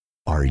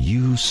Are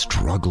you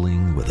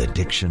struggling with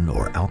addiction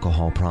or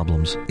alcohol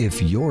problems?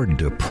 If you're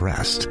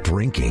depressed,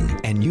 drinking,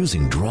 and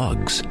using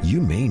drugs, you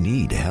may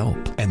need help.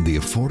 And the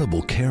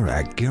Affordable Care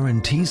Act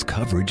guarantees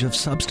coverage of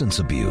substance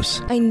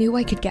abuse. I knew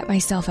I could get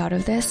myself out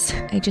of this.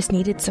 I just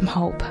needed some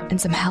hope and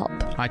some help.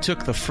 I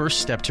took the first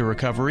step to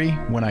recovery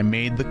when I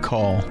made the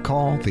call.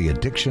 Call the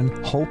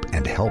Addiction Hope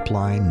and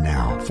Helpline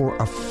now for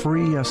a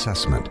free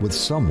assessment with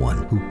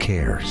someone who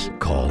cares.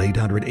 Call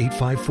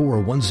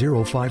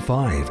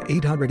 800-854-1055.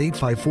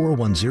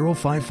 800-854-1055.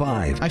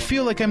 I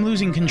feel like I'm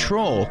losing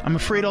control. I'm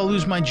afraid I'll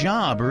lose my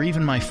job or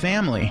even my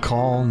family.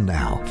 Call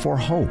now for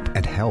hope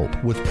and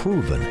help with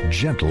proven,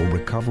 gentle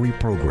recovery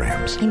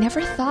programs. I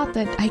never thought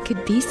that I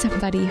could be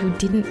somebody who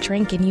didn't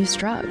drink and use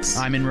drugs.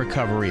 I'm in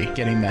recovery,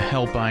 getting the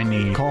help I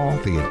need. Call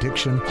the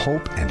Addiction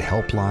Hope and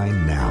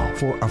Helpline now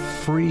for a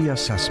free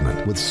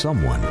assessment with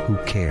someone who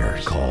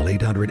cares. Call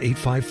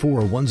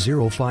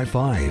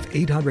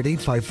 800-854-1055.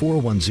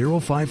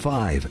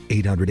 800-854-1055.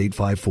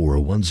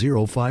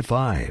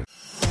 800-854-1055.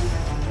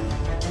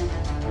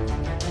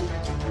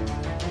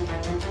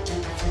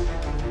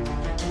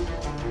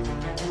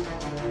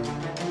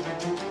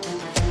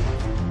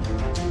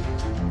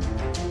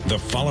 The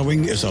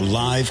following is a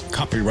live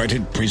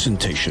copyrighted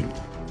presentation.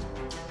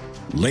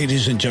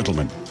 Ladies and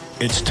gentlemen,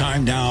 it's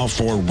time now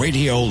for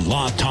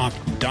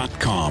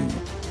RadioLawTalk.com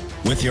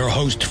with your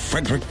host,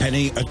 Frederick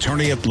Penny,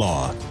 attorney at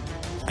law.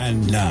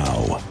 And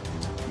now,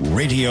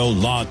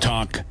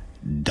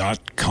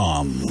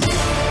 RadioLawTalk.com.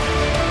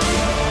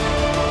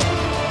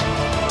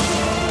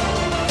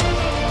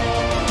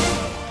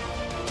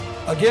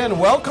 Again,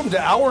 welcome to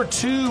Hour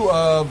 2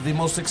 of the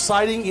most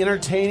exciting,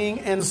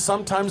 entertaining, and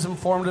sometimes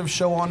informative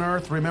show on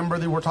earth. Remember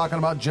that we're talking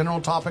about general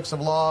topics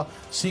of law.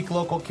 Seek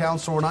local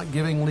counsel. We're not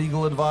giving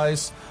legal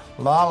advice.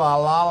 La, la,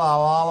 la, la,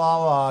 la,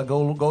 la, la.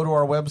 Go to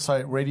our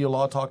website,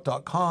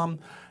 RadioLawTalk.com,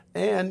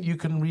 and you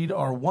can read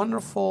our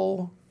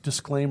wonderful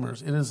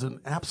disclaimers. It is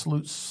an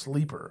absolute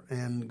sleeper,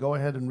 and go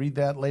ahead and read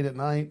that late at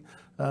night.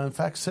 In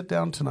fact, sit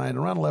down tonight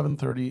around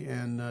 11:30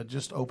 and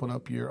just open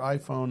up your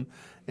iPhone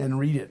and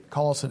read it.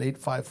 Call us at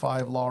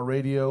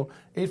 855-LAW-RADIO,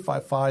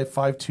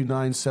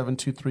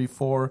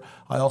 855-529-7234.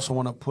 I also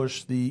want to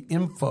push the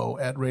info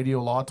at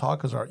Radio Law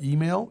Talk as our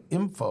email,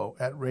 info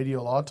at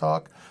Radio Law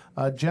Talk.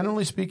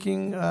 Generally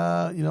speaking,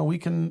 we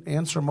can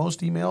answer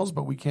most emails,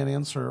 but we can't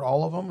answer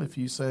all of them. If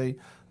you say,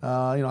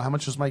 how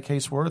much is my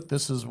case worth?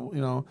 This is,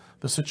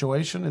 the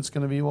situation. It's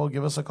going to be, well,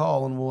 give us a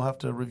call and we'll have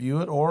to review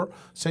it or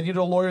send you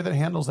to a lawyer that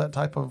handles that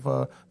type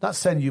of, not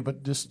send you,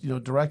 but just,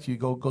 direct you,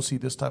 go see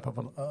this type of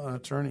an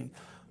attorney.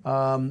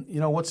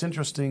 What's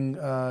interesting,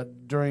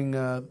 during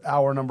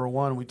hour number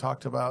 1, we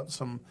talked about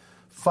some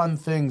fun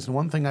things. And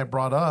one thing I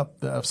brought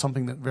up of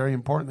something that very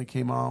important that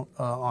came out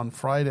on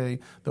Friday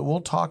that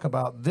we'll talk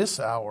about this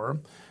hour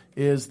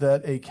is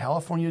that a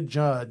California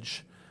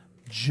judge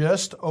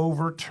just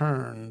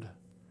overturned,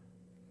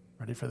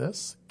 ready for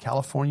this,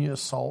 California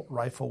assault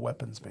rifle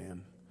weapons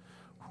ban.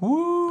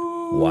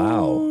 Woo!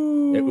 Wow.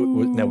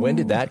 Now, when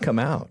did that come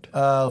out?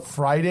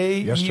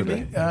 Yesterday.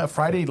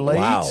 Friday late.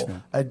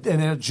 Wow. And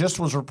it just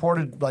was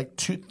reported like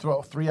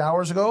 3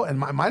 hours ago. And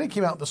mine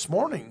came out this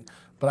morning,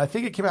 but I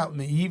think it came out in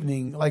the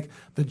evening. Like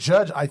the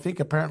judge, I think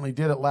apparently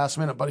did it last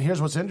minute. But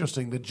here's what's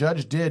interesting. The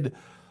judge did,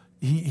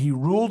 he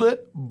ruled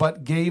it,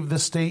 but gave the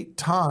state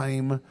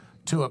time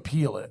to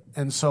appeal it.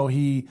 And so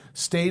he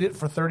stayed it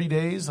for 30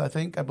 days, I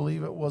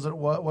believe it was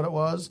what it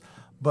was.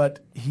 But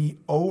he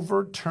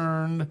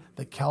overturned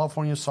the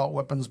California assault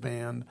weapons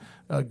ban,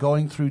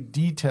 going through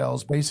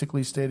details,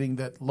 basically stating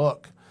that,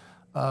 look,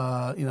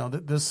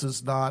 that this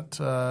is not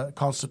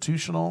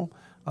constitutional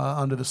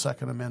under the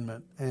Second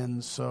Amendment.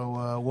 And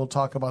so we'll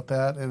talk about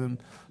that. And then,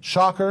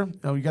 shocker,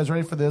 you guys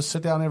ready for this?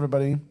 Sit down,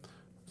 everybody.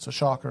 It's a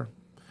shocker.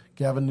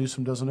 Gavin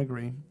Newsom doesn't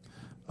agree.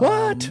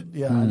 What?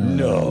 Yeah.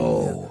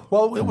 No.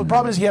 Well, the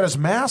problem is he had his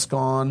mask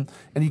on,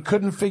 and he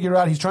couldn't figure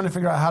out. He's trying to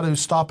figure out how to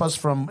stop us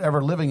from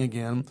ever living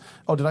again.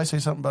 Oh, did I say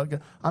something about?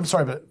 I'm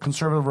sorry, but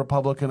conservative,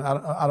 Republican,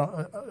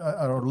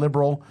 or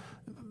liberal.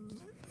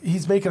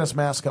 He's making us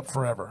mask up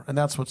forever, and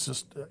that's what's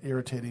just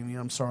irritating me.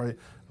 I'm sorry.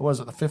 What was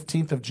it, the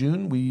 15th of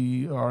June?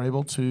 We are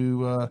able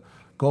to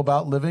go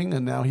about living,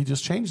 and now he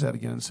just changed that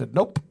again and said,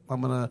 nope,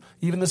 I'm going to,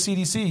 even the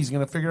CDC, he's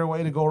going to figure a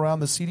way to go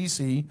around the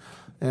CDC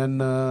and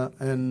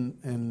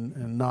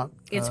not.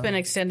 It's been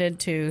extended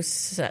to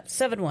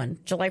 7/1,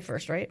 July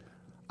 1st, right?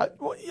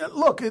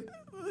 Look,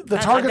 the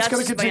target's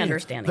going to continue. My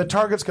understanding. The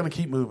target's going to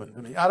keep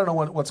moving. I don't know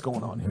what's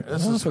going on here.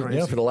 This is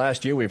crazy. For the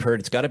last year, we've heard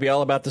it's got to be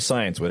all about the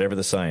science, whatever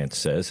the science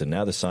says. And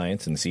now the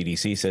science and the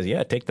CDC says,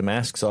 yeah, take the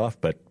masks off.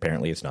 But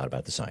apparently it's not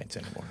about the science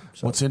anymore.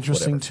 So what's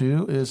interesting,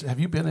 too, is have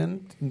you been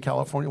in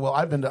California? Well,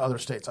 I've been to other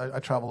states.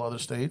 I travel to other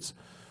states.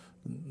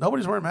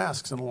 Nobody's wearing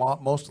masks in a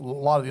lot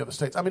of the other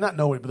states. I mean, not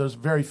nobody, but there's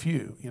very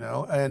few,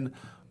 And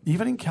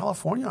even in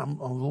California, I'm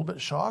a little bit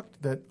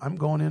shocked that I'm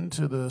going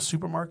into the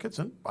supermarkets,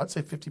 and I'd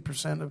say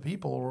 50% of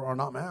people are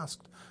not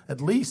masked. At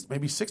least,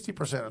 maybe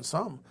 60% in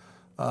some.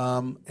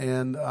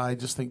 And I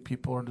just think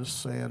people are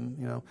just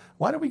saying,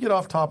 why did we get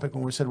off topic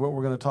when we said what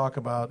we're going to talk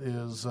about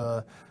is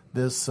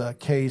this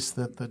case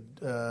that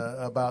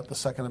about the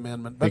Second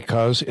Amendment. But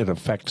Because it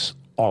affects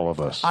all of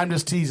us. I'm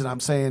just teasing. I'm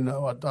saying I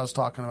was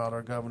talking about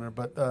our governor,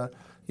 but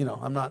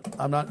I'm not.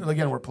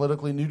 Again, we're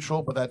politically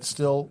neutral, but that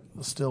still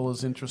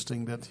is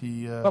interesting that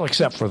he. Well,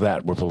 except for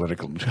that, we're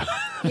political.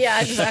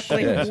 Yeah,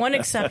 exactly. One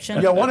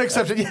exception. Yeah, one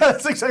exception. Yeah,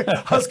 that's exactly.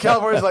 Us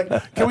Californians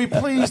like, can we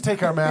please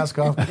take our mask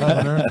off,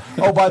 Governor?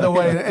 Oh, by the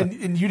way,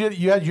 and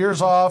you had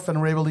yours off and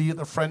were able to eat at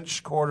the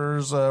French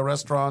Quarters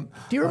restaurant.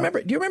 Do you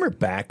remember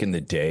back in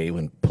the day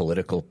when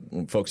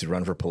folks would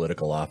run for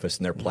political office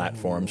and their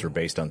platforms were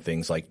based on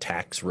things like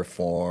tax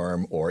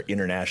reform or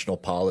international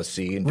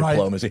policy and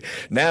diplomacy?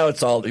 Right. Now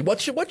it's all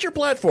what's your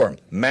platform?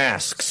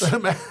 Masks.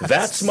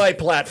 That's my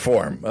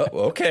platform. Oh,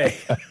 okay.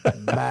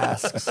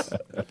 Masks.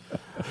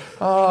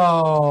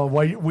 Oh,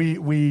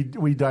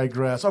 we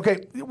digress.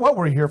 Okay, what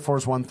we're here for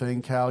is one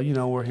thing, Cal.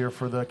 We're here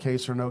for the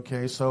case or no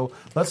case. So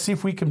let's see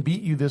if we can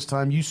beat you this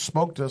time. You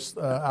smoked us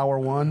hour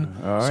one,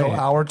 right. So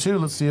hour two.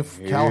 Let's see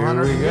if Cal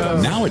Hunter. Here we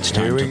go. Now it's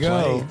time to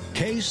play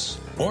case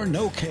or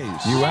no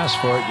case. You asked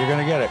for it. You're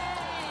going to get it.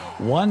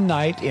 One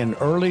night in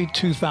early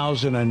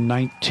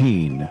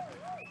 2019,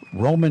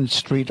 Roman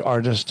street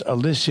artist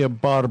Alicia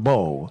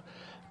Barbeau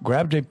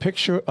grabbed a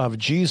picture of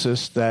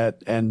Jesus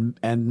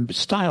and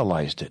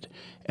stylized it.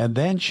 And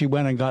then she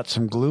went and got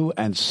some glue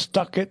and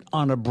stuck it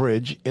on a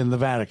bridge in the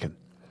Vatican.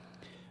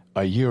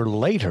 A year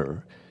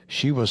later,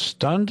 she was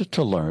stunned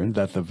to learn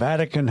that the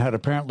Vatican had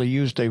apparently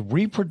used a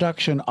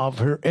reproduction of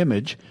her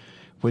image,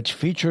 which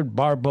featured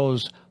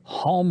Barbeau's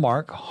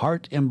hallmark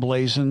heart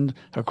emblazoned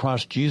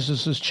across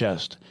Jesus'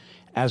 chest,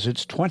 as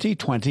its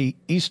 2020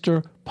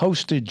 Easter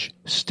postage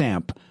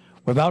stamp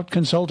without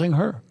consulting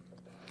her.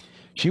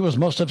 She was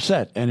most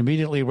upset and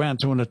immediately ran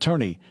to an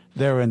attorney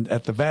there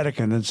at the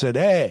Vatican and said,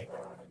 hey,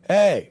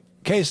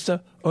 case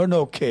or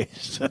no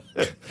case?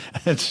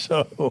 And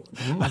so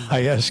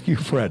I ask you,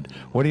 Fred,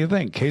 what do you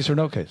think? Case or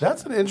no case?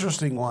 That's an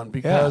interesting one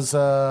because,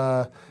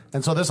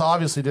 and so this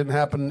obviously didn't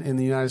happen in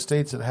the United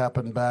States. It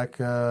happened back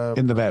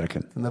in the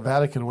Vatican. In the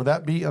Vatican. Would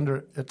that be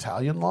under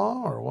Italian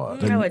law or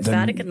what? No, it's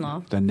Vatican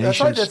law. The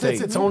nation state.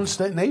 It's its own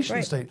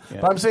nation state.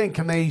 Yeah. But I'm saying,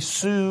 can they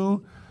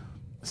sue?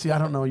 See, I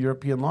don't know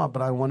European law,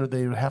 but I wondered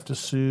they would have to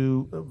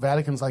sue.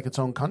 Vatican's like its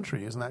own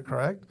country, isn't that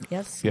correct?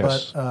 Yes.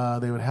 But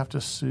they would have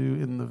to sue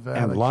in the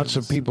Vatican. And lots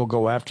of people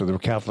go after the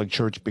Catholic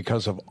Church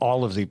because of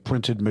all of the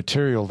printed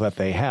material that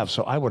they have.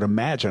 So I would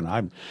imagine,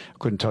 I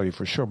couldn't tell you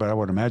for sure, but I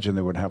would imagine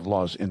they would have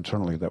laws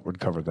internally that would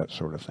cover that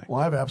sort of thing.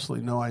 Well, I have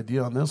absolutely no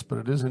idea on this, but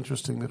it is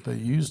interesting that they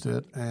used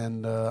it.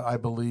 And I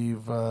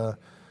believe,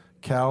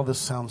 Cal, this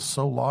sounds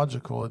so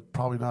logical. It's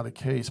probably not a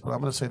case, but I'm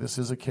going to say this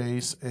is a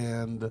case.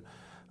 And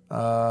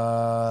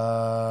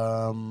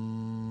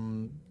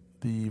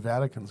the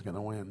Vatican's going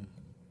to win.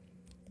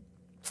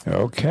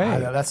 Okay.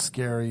 That's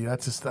scary.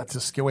 That's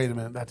just scary. Wait a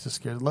minute. That's just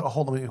scary.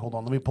 Hold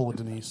on. Let me pull a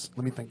Denise.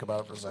 Let me think about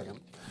it for a second.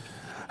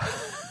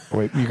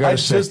 Wait, you got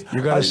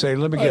to say.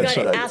 Let me get.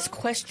 You got to ask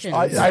questions.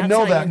 I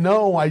know that.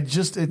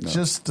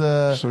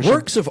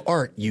 Works of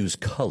art use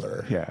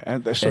color. Yeah,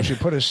 and so she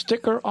put a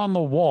sticker on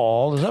the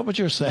wall. Is that what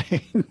you're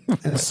saying?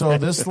 And so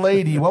this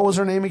lady, what was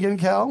her name again,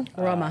 Cal?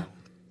 Roma.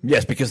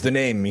 Yes, because the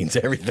name means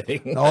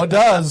everything. Oh, it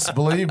does.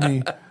 Believe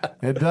me,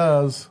 it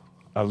does.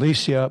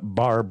 Alicia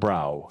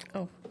Barbeau.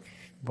 Oh,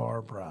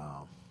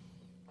 Barbara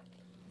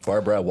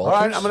Walters. All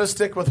right, I'm going to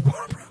stick with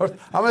Barbara.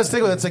 I'm going to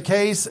stick with it's a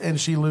case,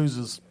 and she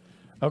loses.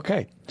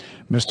 Okay.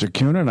 Mr.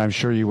 Cunin, I'm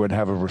sure you would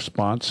have a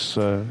response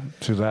to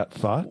that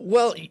thought.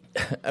 Well,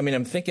 I mean,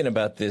 I'm thinking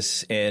about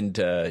this, and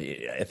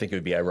I think it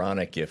would be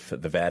ironic if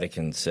the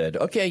Vatican said,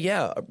 okay,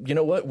 yeah, you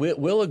know what,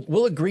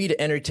 we'll agree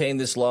to entertain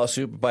this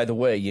lawsuit. But by the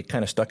way, you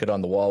kind of stuck it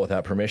on the wall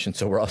without permission,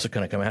 so we're also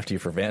going to come after you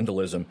for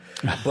vandalism.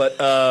 But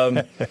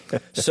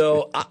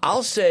so I'm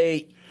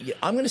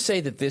going to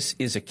say that this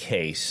is a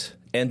case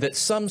and that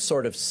some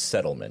sort of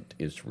settlement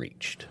is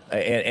reached.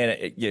 And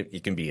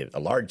it can be a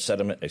large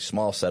settlement, a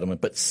small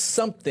settlement, but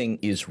something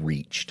is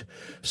reached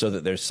so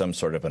that there's some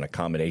sort of an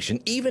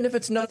accommodation, even if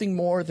it's nothing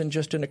more than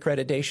just an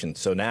accreditation.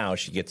 So now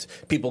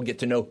people get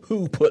to know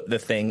who put the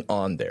thing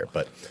on there.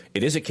 But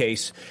it is a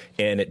case,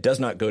 and it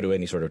does not go to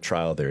any sort of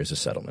trial. There is a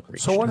settlement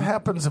reached. So what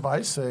happens if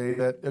I say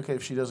that, okay,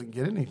 if she doesn't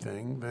get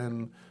anything,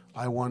 then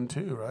I won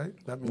too, right?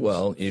 That means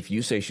well, if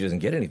you say she doesn't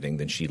get anything,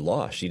 then she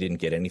lost. She didn't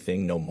get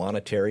anything, no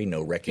monetary,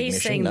 no recognition,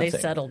 he's saying nothing. they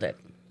settled it.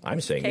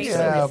 I'm saying Okay, they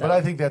settled it. Yeah, but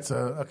I think that's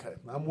okay.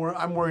 I'm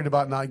worried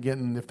about not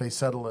getting, if they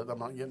settle it, I'm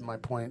not getting my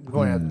point.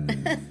 Go ahead.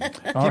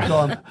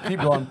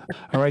 Keep going.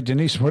 All right,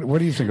 Denise, what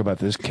do you think about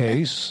this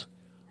case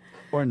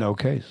or no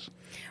case?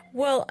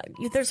 Well,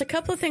 there's a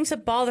couple of things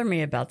that bother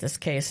me about this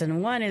case,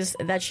 and one is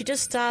that she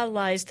just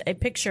stylized a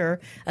picture,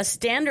 a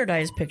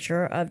standardized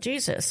picture of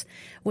Jesus,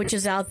 which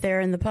is out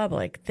there in the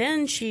public.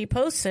 Then she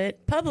posts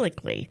it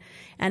publicly,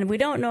 and we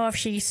don't know if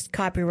she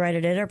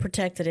copyrighted it or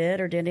protected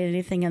it or did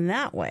anything in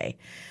that way.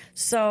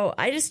 So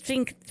I just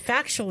think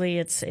factually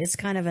it's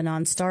kind of a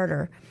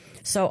non-starter.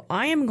 So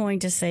I am going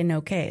to say no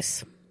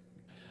case.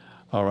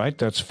 All right,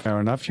 that's fair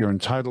enough. You're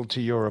entitled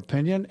to your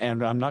opinion,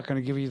 and I'm not going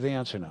to give you the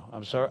answer now.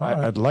 I'm sorry. Right.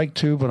 I'd like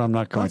to, but I'm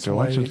not going to. I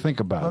want you to think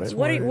about it.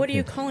 What are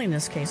you calling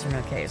this case or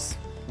no case?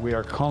 We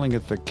are calling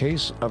it the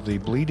case of the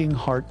bleeding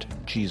heart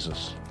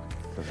Jesus.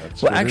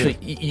 Well,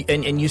 actually,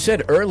 and you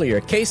said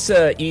earlier, case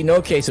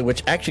no case,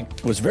 which actually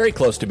was very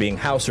close to being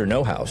house or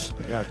no house.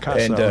 Yeah,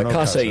 casa and or no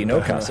casa casa.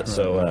 no casa.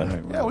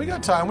 So Yeah, we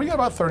got time. We got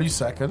about 30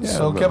 seconds. Yeah,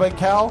 So, but- okay, but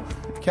Cal,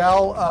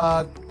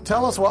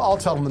 tell us. Well, I'll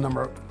tell them the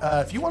number.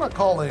 If you want to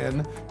call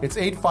in, it's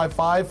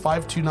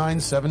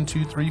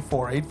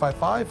 855-529-7234.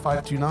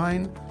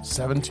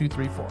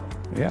 855-529-7234.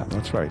 Yeah,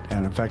 that's right.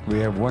 And in fact, we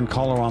have one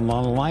caller on the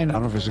line. I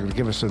don't know if he's going to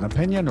give us an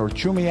opinion or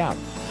chew me out.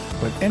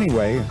 But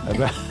anyway,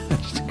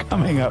 that's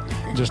coming up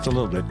in just a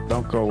little bit.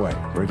 Don't go away.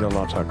 Radio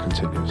Law Talk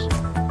continues.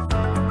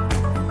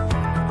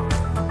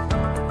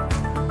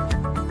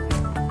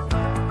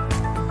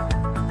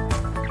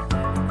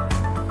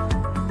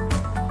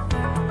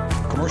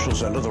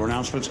 Commercials and other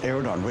announcements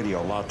aired on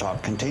Radio Law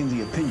Talk contain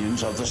the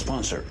opinions of the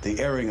sponsor. The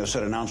airing of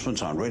said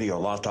announcements on Radio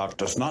Law Talk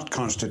does not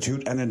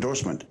constitute an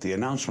endorsement. The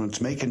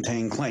announcements may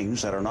contain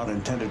claims that are not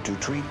intended to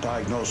treat,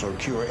 diagnose, or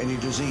cure any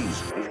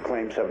disease. These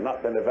claims have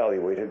not been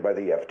evaluated by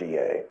the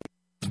FDA.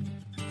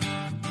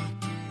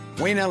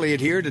 Wayne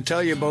Elliott here to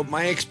tell you about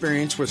my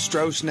experience with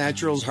Strauss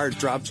Naturals Heart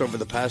Drops over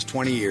the past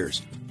 20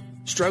 years.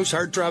 Strauss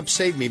Heart Drops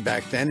saved me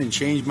back then and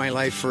changed my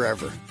life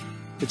forever.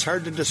 It's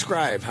hard to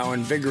describe how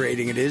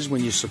invigorating it is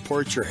when you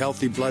support your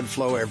healthy blood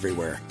flow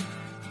everywhere.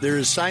 There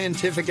is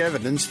scientific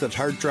evidence that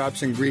Heart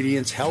Drops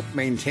ingredients help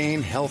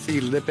maintain healthy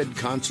lipid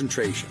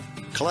concentration.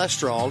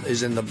 Cholesterol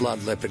is in the blood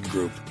lipid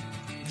group.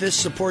 This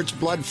supports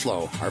blood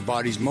flow, our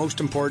body's most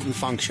important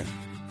function.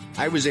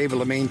 I was able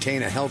to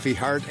maintain a healthy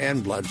heart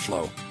and blood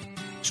flow.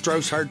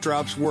 Strauss Heart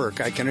Drops work,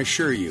 I can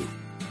assure you.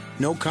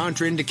 No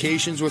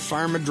contraindications with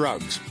pharma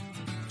drugs.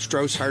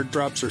 Strauss Heart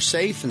Drops are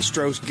safe, and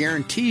Strauss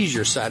guarantees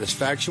your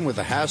satisfaction with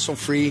a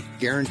hassle-free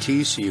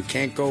guarantee so you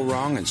can't go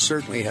wrong and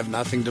certainly have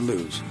nothing to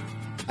lose.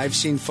 I've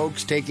seen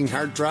folks taking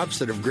Heart Drops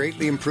that have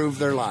greatly improved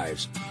their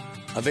lives.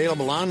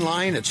 Available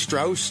online at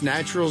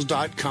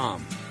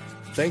StraussNaturals.com.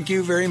 Thank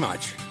you very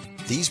much.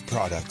 These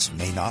products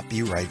may not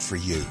be right for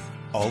you.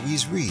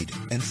 Always read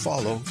and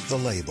follow the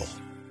label.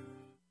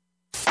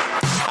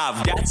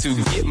 I've got to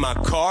get my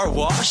car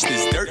washed.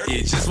 This dirt,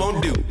 it just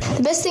won't do.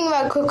 The best thing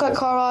about Quick Quack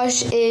Car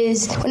Wash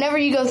is whenever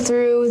you go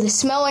through, the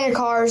smell on your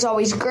car is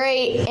always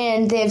great,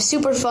 and they have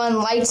super fun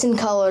lights and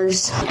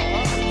colors.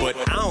 But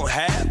I don't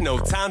have no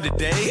time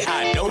today.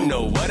 I don't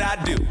know what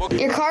I do.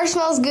 Your car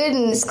smells good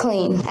and is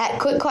clean at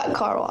Quick Quack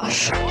Car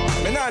Wash.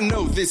 Man, I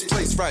know this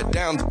place right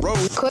down the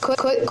road. Quick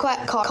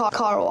Quack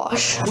Car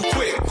Wash.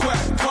 Quick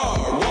Quack Car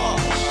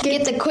Wash.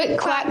 Get the Quick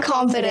Quack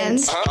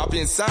confidence. Hop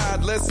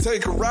inside, let's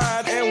take a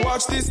ride and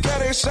watch this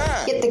cat and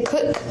shine. Get the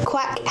Quick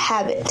Quack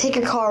habit. Take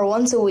your car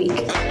once a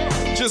week.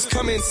 Just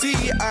come and see,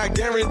 I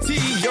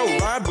guarantee your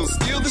ride will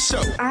steal the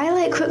show. I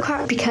like Quick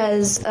Quack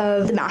because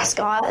of the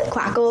mascot,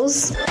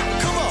 Quackles.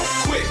 Come on,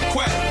 Quick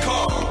Quack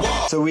Car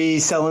Wash. So we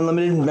sell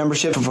unlimited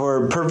membership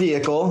per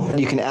vehicle.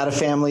 You can add a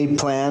family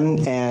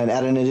plan and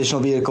add an additional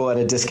vehicle at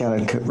a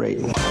discounted rate.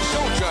 Don't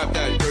drive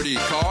that dirty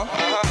car.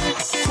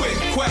 Quick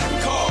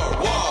Quack Car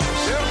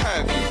Wash. They'll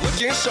have you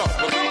looking sharp.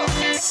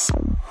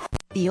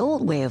 The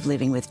old way of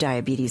living with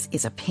diabetes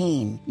is a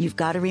pain. You've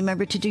got to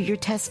remember to do your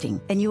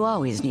testing, and you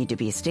always need to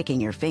be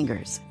sticking your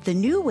fingers. The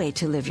new way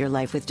to live your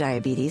life with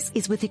diabetes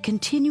is with a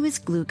continuous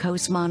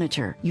glucose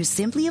monitor. You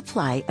simply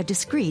apply a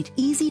discreet,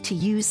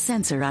 easy-to-use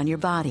sensor on your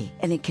body,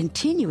 and it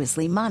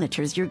continuously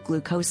monitors your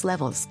glucose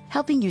levels,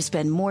 helping you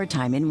spend more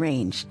time in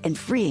range and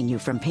freeing you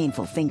from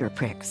painful finger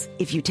pricks.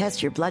 If you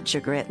test your blood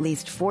sugar at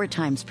least 4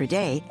 times per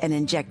day and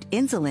inject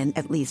insulin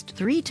at least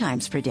 3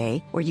 times per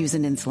day, or use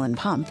an insulin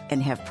pump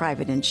and have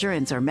private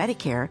insurance or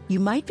Medicare, you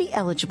might be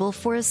eligible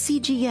for a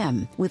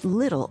CGM with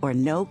little or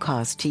no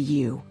cost to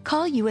you.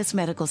 Call U.S.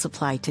 Medical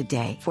Supply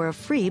today for a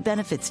free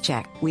benefits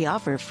check. We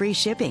offer free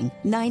shipping,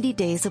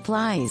 90-day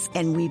supplies,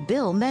 and we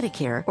bill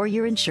Medicare or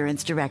your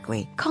insurance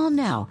directly. Call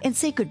now and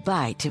say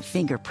goodbye to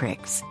finger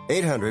pricks.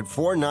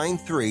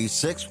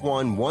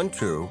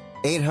 800-493-6112.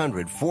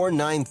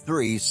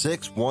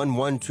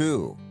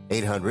 800-493-6112.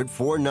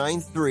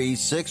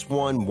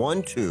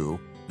 800-493-6112.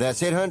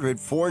 That's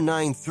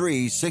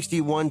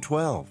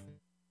 800-493-6112.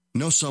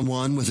 Know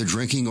someone with a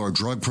drinking or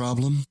drug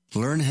problem?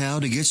 Learn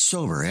how to get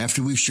sober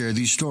after we share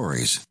these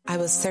stories. I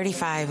was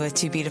 35 with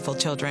 2 beautiful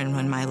children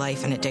when my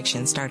life and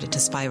addiction started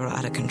to spiral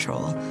out of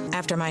control.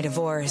 After my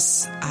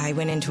divorce, I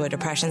went into a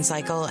depression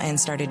cycle and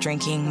started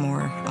drinking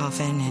more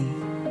often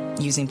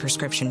and using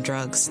prescription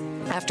drugs.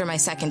 After my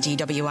second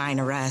DWI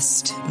and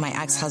arrest, my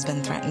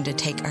ex-husband threatened to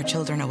take our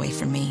children away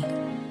from me.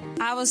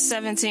 I was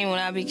 17 when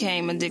I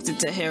became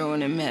addicted to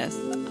heroin and meth.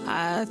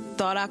 I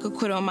thought I could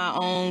quit on my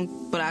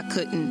own, but I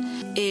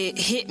couldn't. It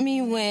hit me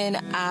when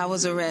I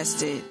was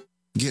arrested.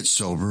 Get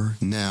sober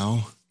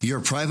now. Your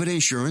private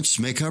insurance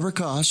may cover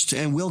costs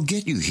and we'll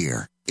get you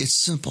here. It's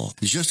simple.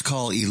 Just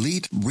call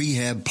Elite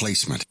Rehab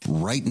Placement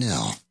right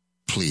now.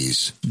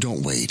 Please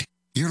don't wait.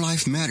 Your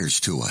life matters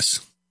to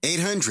us.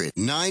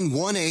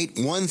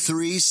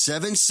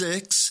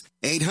 800-918-1376.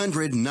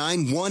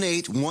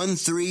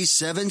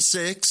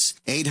 800-918-1376.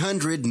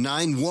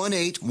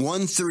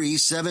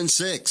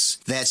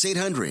 800-918-1376. That's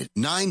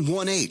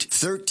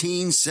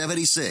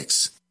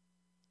 800-918-1376.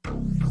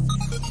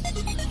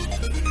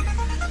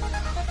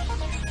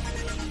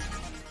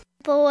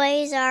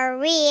 Boys are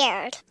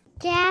weird.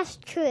 That's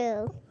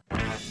true.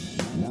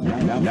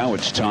 Now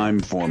it's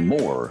time for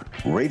more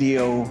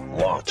Radio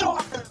Law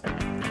Talk.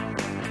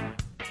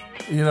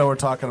 You know, we're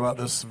talking about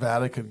this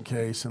Vatican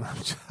case, and I'm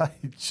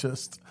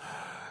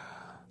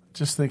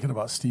just thinking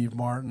about Steve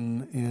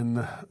Martin in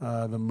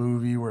the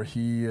movie where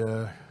he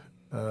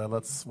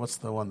what's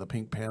the one, the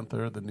Pink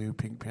Panther, the new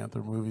Pink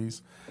Panther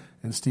movies,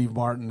 and Steve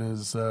Martin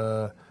is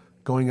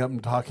going up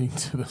and talking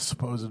to the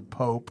supposed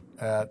Pope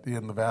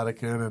in the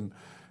Vatican and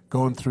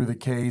going through the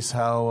case,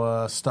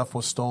 how stuff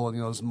was stolen.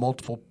 You know, there's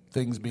multiple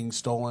things being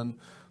stolen.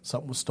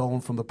 Something was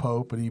stolen from the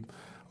Pope, and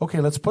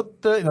let's put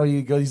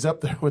he's up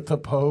there with the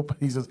Pope.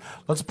 He says,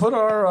 let's put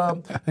our,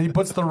 and he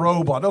puts the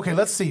robe on. Okay,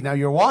 let's see. Now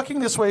you're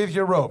walking this way with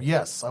your robe.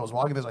 Yes, I was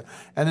walking this way.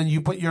 And then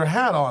you put your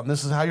hat on.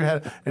 This is how your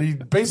hat, and he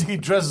basically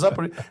dresses up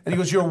and he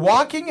goes, you're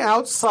walking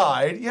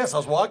outside. Yes, I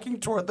was walking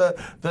toward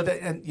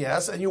and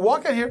yes, and you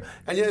walk out here,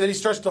 and then he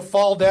starts to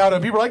fall down,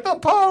 and people are like, the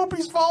Pope,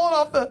 he's falling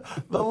off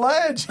the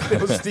ledge. It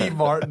was Steve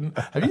Martin.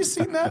 Have you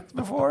seen that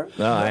before?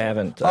 No, I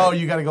haven't. Oh,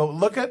 you got to go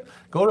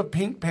to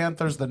Pink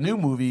Panthers, the new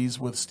movies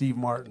with Steve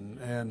Martin.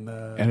 And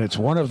it's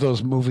one of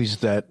those movies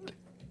that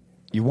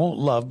you won't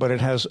love, but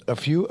it has a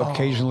few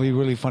occasionally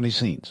really funny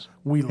scenes.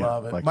 We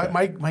love it. Like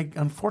my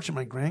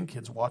unfortunately, my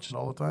grandkids watch it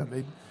all the time.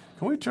 Can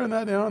we turn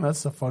that down?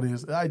 That's the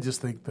funniest. I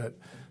just think that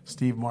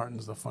Steve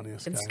Martin's the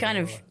funniest guy. It's kind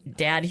of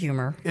dad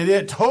humor. It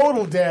is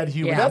total dad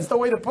humor. Yeah. That's the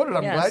way to put it.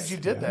 I'm glad you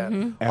did that.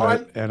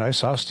 Mm-hmm. And I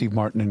saw Steve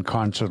Martin in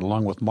concert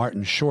along with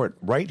Martin Short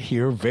right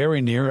here,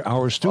 very near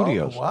our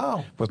studios. Oh,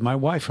 wow. With my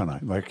wife and I.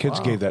 My kids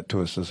gave that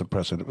to us as a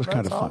present. It was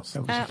kind of fun.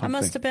 Awesome. It was a fun I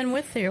must thing. have been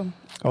with you.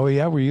 Oh,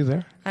 yeah? Were you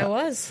there? I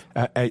was.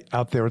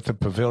 Out there at the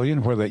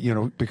pavilion where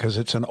because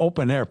it's an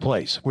open air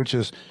place, which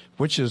is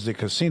the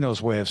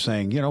casino's way of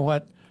saying, you know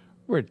what?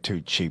 We're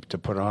too cheap to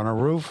put on a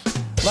roof.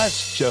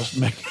 Let's just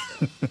make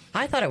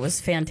I thought it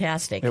was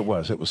fantastic. It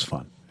was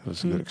fun. It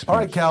was a good experience. All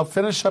right, Cal,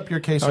 finish up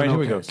your case All right, or no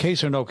here we case. go.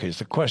 Case or no case.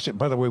 The question,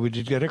 by the way, we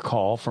did get a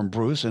call from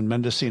Bruce in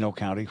Mendocino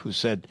County who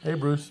said, hey,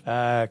 Bruce.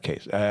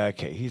 Case.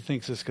 Okay, he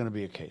thinks it's going to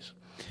be a case.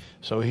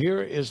 So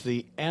here is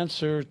the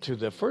answer to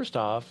the first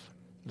off.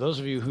 Those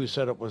of you who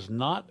said it was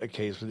not a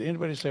case, did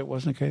anybody say it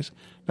wasn't a case?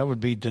 That would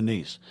be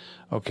Denise.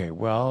 Okay,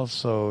 well,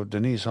 so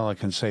Denise, all I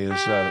can say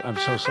is I'm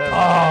so sad.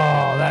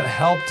 Oh, that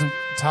helped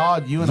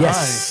Todd, you and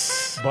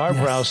yes.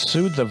 Barbara Rouse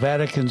sued the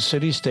Vatican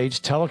City-State's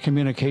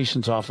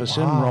telecommunications office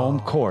in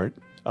Rome court,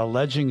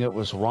 alleging it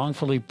was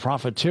wrongfully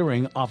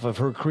profiteering off of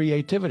her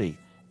creativity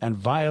and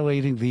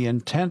violating the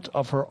intent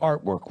of her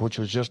artwork, which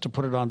was just to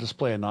put it on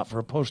display and not for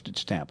a postage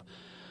stamp.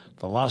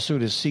 The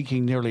lawsuit is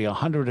seeking nearly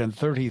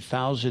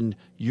 130,000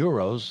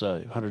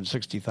 euros,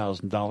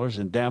 $160,000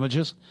 in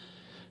damages.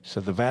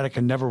 Said the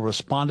Vatican never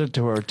responded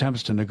to her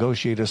attempts to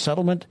negotiate a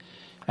settlement.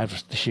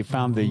 After she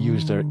found they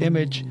used their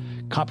image.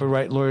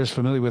 Copyright lawyers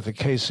familiar with the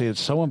case say it's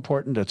so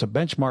important. It's a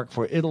benchmark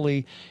for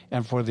Italy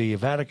and for the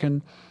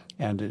Vatican,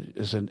 and it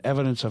is an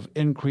evidence of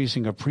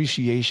increasing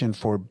appreciation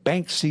for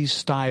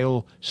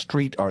Banksy-style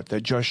street art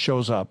that just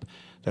shows up,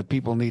 that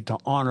people need to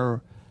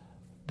honor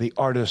the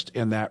artist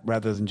in that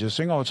rather than just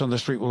saying, oh, it's on the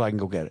street, well, I can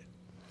go get it.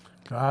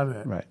 Got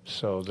it. Right.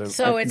 So it's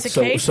a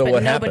case,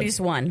 but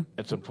nobody's won.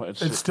 It's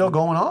still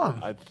going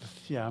on.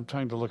 I'm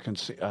trying to look and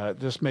see.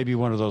 This may be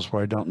one of those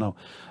where I don't know.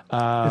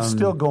 It's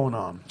still going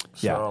on.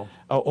 So. Yeah.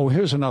 Oh,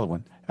 here's another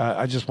one.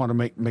 I just want to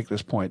make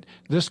this point.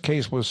 This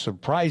case was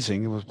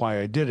surprising. It was why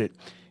I did it.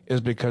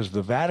 Is because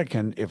the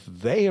Vatican, if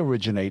they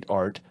originate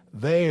art,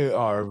 they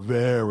are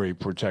very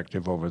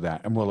protective over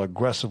that and will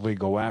aggressively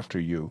go after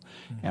you,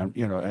 and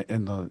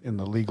in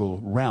the legal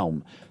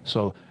realm.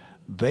 So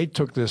they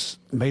took this,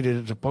 made it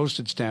into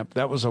postage stamp.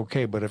 That was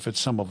okay, but if it's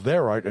some of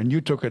their art and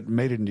you took it and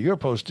made it into your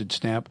postage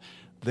stamp,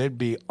 they'd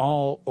be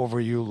all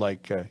over you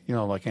like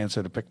Ann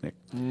said, a picnic.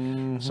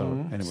 Mm-hmm. So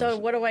anyway. So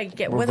what do I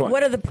get?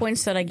 What are the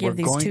points that I give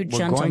these two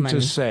gentlemen? We're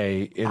going to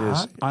say it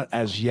is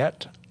as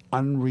yet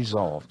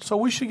unresolved. So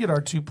we should get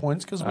our 2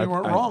 points because we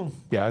weren't wrong.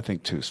 Yeah, I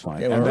think 2's fine.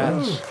 Yeah, and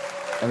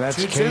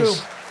that's 2-2.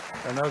 case.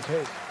 And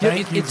okay.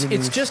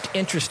 It's just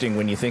interesting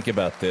when you think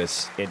about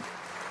this.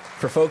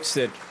 For folks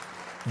that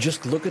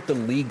just look at the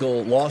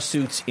legal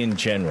lawsuits in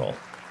general,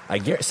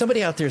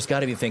 somebody out there's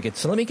got to be thinking,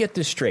 so let me get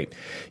this straight.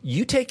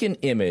 You take an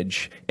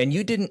image and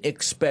you didn't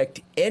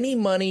expect any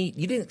money,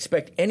 you didn't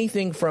expect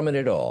anything from it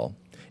at all,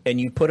 and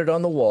you put it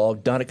on the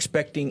wall not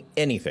expecting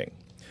anything.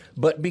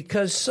 But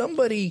because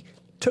somebody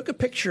took a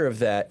picture of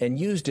that and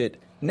used it,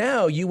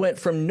 now you went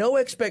from no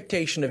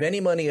expectation of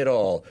any money at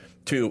all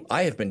to,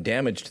 I have been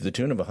damaged to the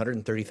tune of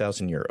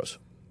 130,000 euros.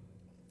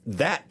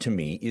 That, to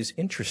me, is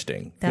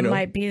interesting. That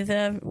might be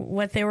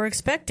what they were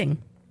expecting.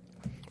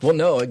 Well,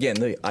 no, again,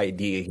 the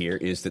idea here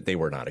is that they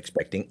were not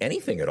expecting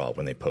anything at all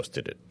when they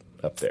posted it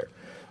up there.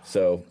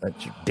 So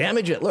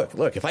damage it.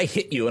 Look, if I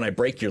hit you and I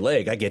break your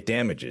leg, I get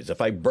damages.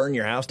 If I burn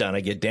your house down,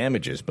 I get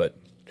damages. But,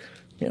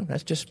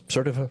 that's just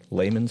sort of a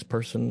layman's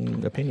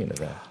person opinion of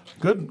that.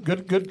 Good.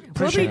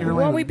 Appreciate your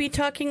Won't we be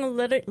talking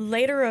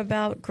later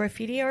about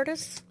graffiti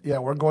artists? Yeah,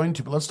 we're going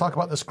to. But let's talk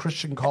about this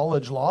Christian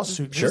college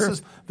lawsuit. Sure.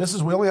 This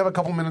is. We only have a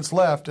couple minutes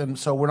left, and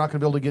so we're not going to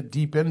be able to get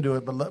deep into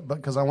it. But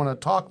because I want to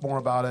talk more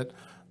about it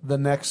the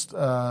next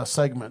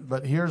segment.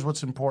 But here's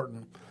what's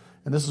important,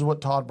 and this is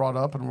what Todd brought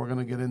up, and we're going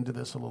to get into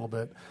this a little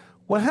bit.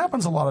 What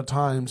happens a lot of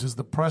times is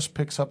the press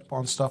picks up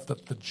on stuff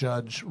that the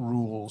judge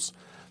rules,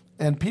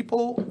 and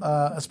people,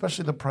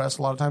 especially the press,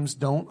 a lot of times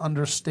don't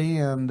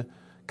understand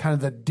kind of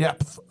the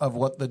depth of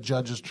what the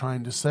judge is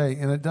trying to say,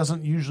 and it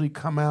doesn't usually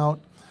come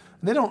out.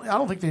 I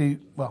don't think they,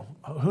 well,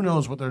 who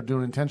knows what they're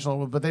doing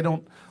intentionally, but they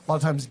don't a lot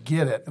of times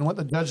get it. And what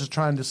the judge is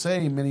trying to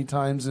say many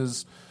times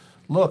is,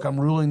 look, I'm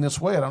ruling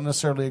this way. I don't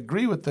necessarily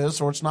agree with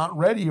this, or it's not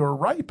ready or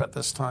ripe at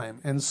this time.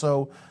 And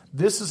so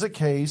this is a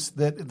case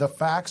that the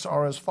facts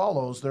are as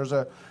follows. There's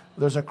a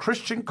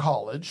Christian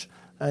college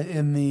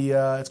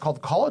it's called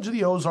the College of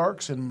the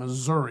Ozarks in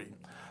Missouri.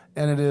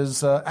 And it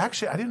is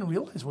actually, I didn't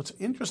realize what's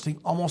interesting.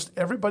 Almost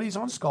everybody's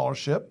on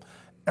scholarship.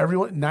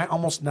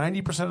 Almost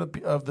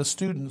 90% of the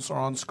students are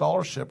on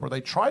scholarship, or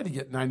they try to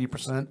get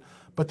 90%,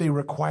 but they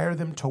require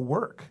them to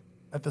work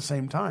at the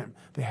same time.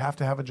 They have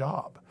to have a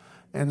job.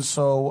 And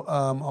so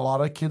a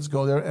lot of kids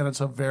go there, and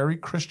it's a very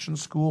Christian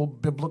school,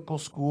 biblical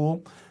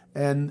school,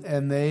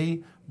 and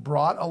they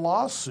brought a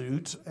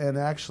lawsuit, and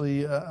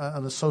actually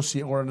an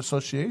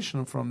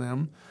association from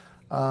them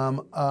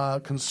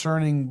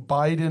concerning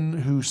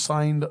Biden, who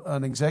signed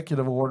an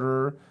executive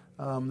order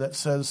that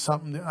says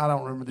something. I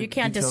don't remember the You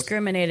can't details.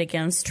 discriminate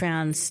against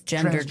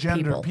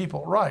transgender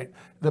people. Right.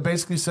 That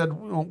basically said,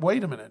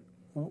 wait a minute.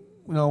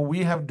 We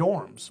have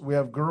dorms. We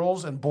have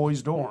girls and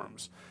boys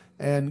dorms.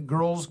 And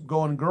girls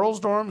go in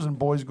girls' dorms and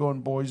boys go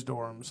in boys'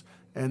 dorms.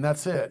 And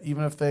that's it.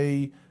 Even if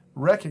they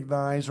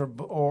recognize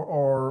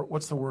or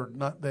what's the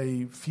word?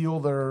 They feel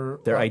their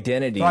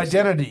identity. Their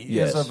identity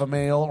Yes. is of a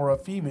male or a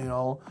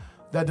female.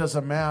 That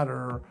doesn't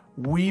matter.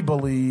 We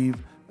believe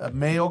a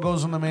male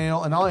goes in the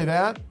male, and not only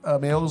that,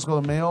 males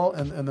go to male,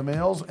 and the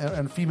males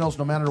and females,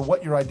 no matter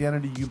what your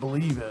identity you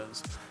believe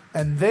is.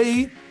 And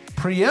they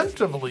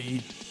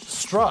preemptively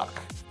struck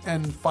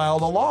and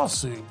filed a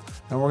lawsuit.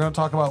 And we're going to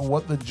talk about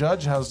what the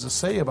judge has to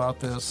say about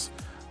this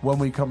when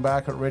we come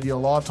back at Radio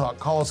Law Talk.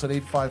 Call us at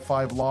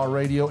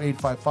 855-LAW-RADIO,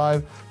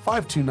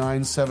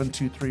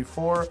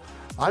 855-529-7234.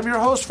 I'm your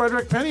host,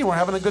 Frederick Penny. We're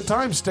having a good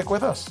time. Stick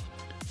with us.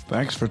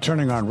 Thanks for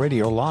turning on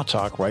Radio Law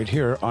Talk right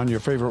here on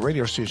your favorite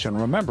radio station.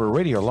 Remember,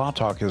 Radio Law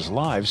Talk is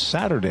live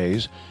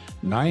Saturdays,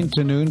 9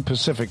 to noon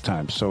Pacific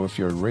time. So if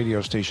your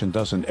radio station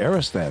doesn't air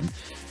us then,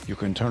 you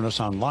can turn us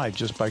on live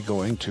just by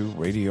going to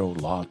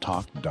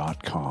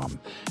radiolawtalk.com.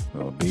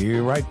 We'll be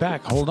right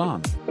back. Hold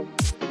on.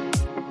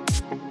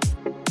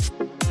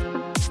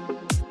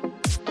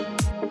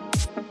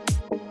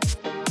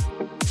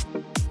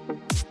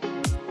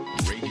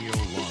 Radio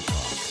Law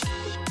Talk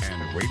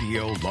and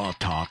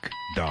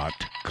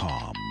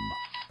radiolawtalk.com.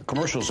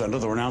 Commercials and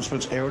other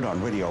announcements aired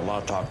on Radio Law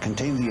Talk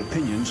contain the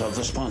opinions of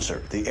the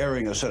sponsor. The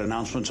airing of said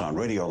announcements on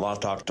Radio Law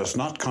Talk does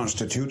not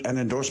constitute an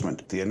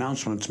endorsement. The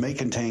announcements may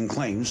contain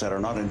claims that are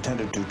not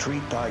intended to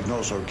treat,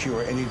 diagnose, or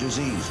cure any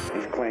disease.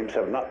 These claims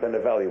have not been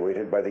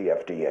evaluated by the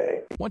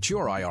FDA. What's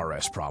your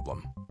IRS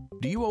problem?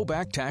 Do you owe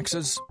back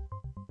taxes?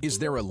 Is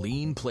there a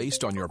lien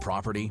placed on your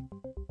property?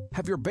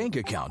 Have your bank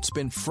accounts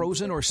been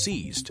frozen or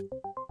seized?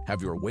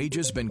 Have your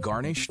wages been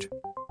garnished?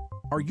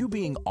 Are you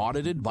being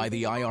audited by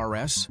the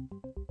IRS?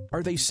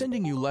 Are they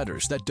sending you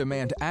letters that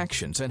demand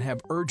actions and have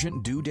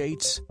urgent due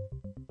dates?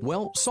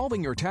 Well,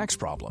 solving your tax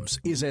problems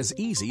is as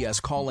easy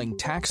as calling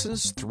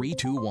Taxes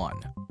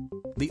 321.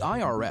 The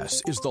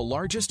IRS is the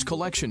largest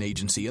collection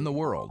agency in the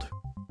world.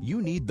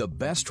 You need the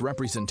best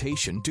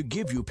representation to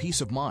give you peace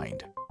of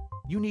mind.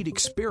 You need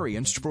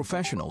experienced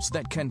professionals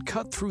that can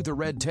cut through the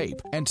red tape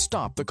and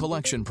stop the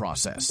collection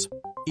process.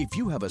 If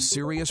you have a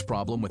serious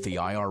problem with the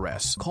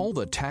IRS, call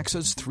the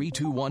Taxes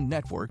 321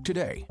 network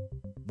today.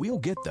 We'll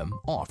get them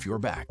off your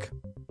back.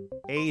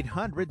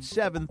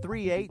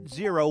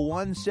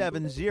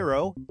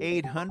 800-738-0170,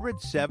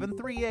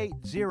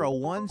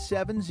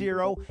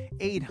 800-738-0170,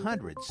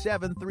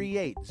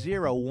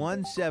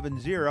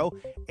 800-738-0170,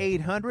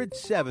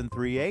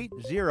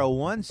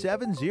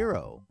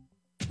 800-738-0170.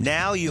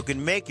 Now you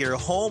can make your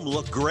home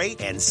look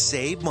great and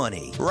save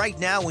money. Right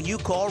now, when you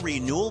call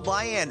Renewal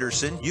by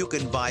Andersen, you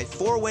can buy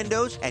 4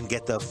 windows and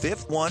get the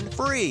 5th one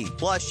free.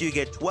 Plus, you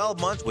get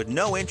 12 months with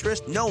no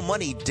interest, no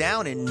money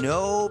down, and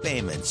no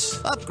payments.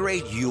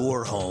 Upgrade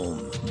your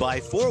home. Buy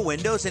 4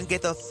 windows and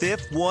get the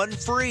 5th one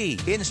free.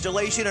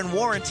 Installation and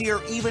warranty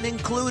are even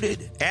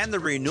included. And the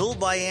Renewal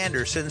by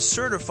Andersen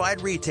certified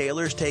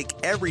retailers take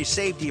every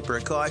safety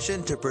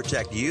precaution to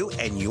protect you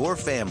and your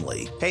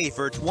family. Hey,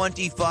 for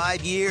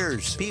 25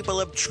 years. years. People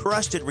have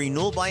trusted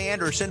Renewal by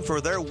Anderson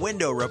for their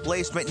window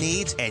replacement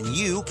needs, and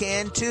you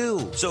can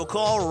too. So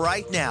call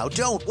right now.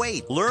 Don't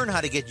wait. Learn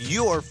how to get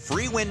your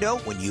free window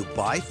when you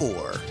buy 4.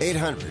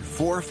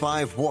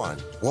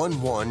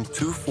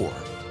 800-451-1124.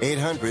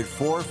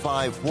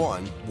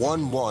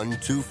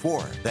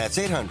 800-451-1124. That's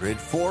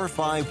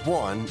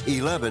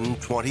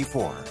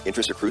 800-451-1124.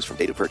 Interest accrues from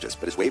date of purchase,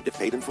 but is waived if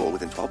paid in full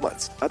within 12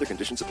 months. Other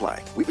conditions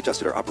apply. We've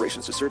adjusted our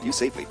operations to serve you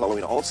safely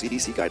following all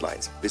CDC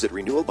guidelines. Visit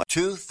Renewal by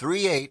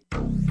 238.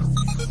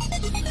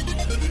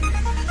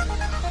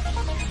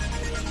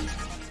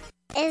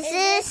 Is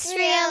this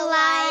real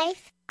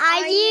life?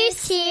 Are you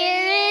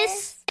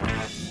serious?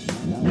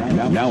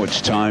 Now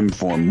it's time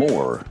for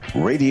more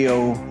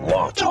Radio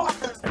Law Talk.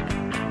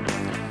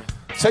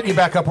 Setting you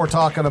back up, we're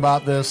talking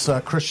about this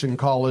Christian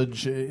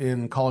college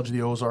in College of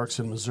the Ozarks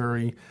in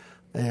Missouri,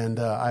 and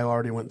I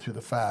already went through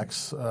the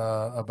facts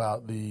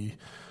about the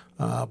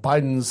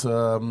Biden's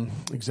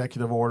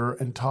executive order.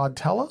 And Todd,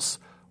 tell us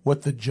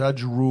what the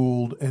judge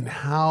ruled and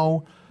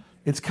how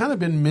it's kind of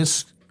been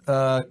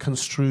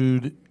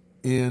misconstrued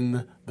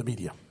in the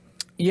media.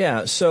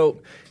 Yeah, so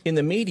in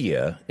the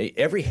media,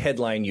 every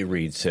headline you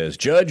read says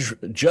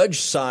judge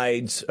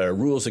sides,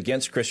 rules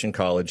against Christian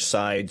college,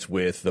 sides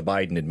with the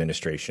Biden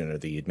administration or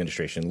the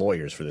administration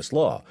lawyers for this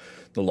law.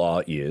 The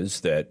law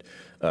is that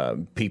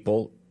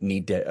people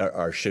need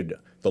to,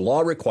 the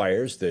law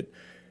requires that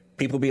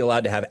people be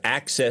allowed to have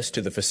access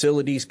to the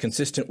facilities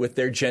consistent with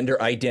their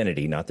gender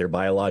identity, not their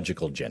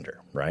biological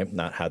gender, right?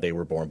 Not how they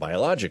were born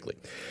biologically.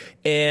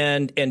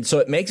 And so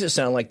it makes it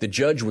sound like the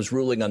judge was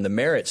ruling on the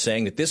merits,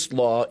 saying that this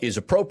law is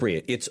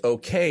appropriate, it's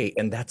okay,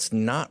 and that's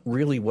not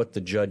really what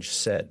the judge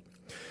said.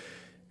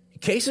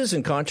 Cases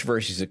and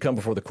controversies that come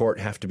before the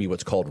court have to be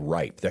what's called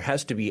ripe. There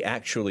has to be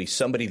actually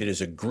somebody that is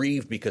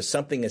aggrieved because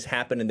something has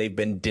happened and they've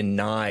been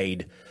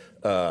denied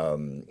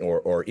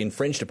or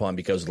infringed upon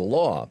because of the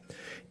law.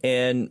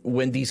 And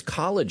when these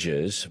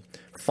colleges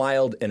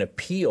filed an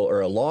appeal or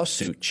a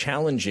lawsuit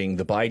challenging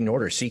the Biden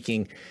order,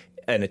 seeking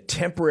a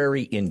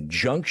temporary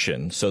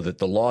injunction so that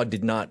the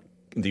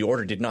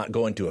order did not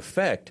go into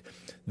effect,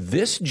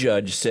 this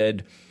judge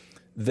said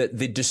that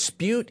the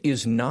dispute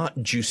is not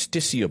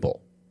justiciable,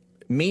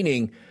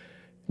 meaning.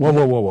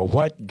 Whoa!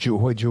 What?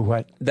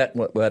 What?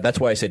 That's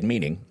why I said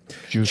meaning.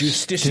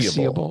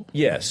 Justiciable.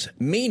 Yes.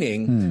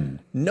 Meaning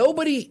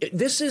nobody,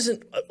 this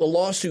isn't a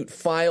lawsuit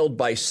filed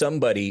by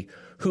somebody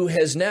who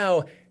has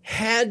now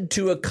had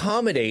to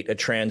accommodate a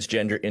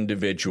transgender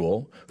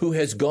individual who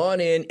has gone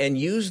in and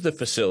used the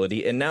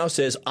facility and now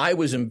says, I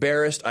was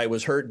embarrassed, I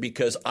was hurt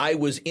because I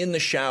was in the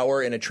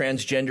shower and a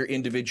transgender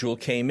individual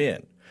came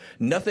in.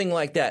 Nothing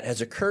like that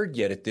has occurred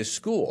yet at this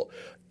school.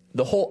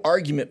 The whole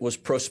argument was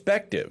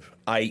prospective,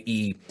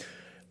 i.e.,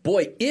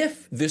 boy,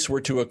 if this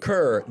were to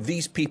occur,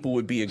 these people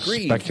would be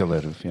aggrieved.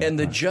 Speculative. Yeah. And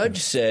the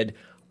judge said,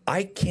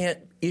 I can't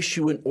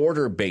issue an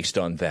order based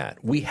on that.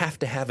 We have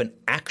to have an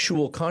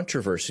actual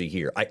controversy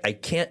here. I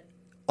can't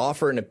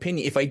offer an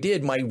opinion. If I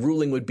did, my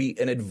ruling would be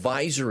an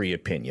advisory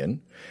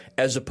opinion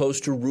as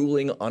opposed to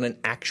ruling on an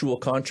actual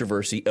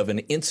controversy of an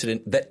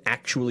incident that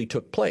actually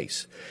took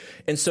place.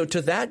 And so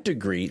to that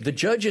degree, the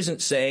judge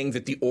isn't saying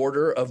that the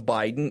order of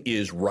Biden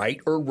is right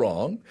or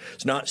wrong.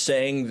 It's not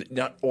saying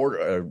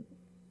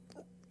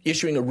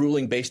issuing a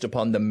ruling based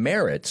upon the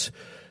merits.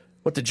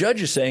 What the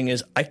judge is saying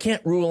is, I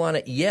can't rule on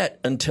it yet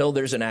until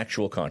there's an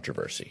actual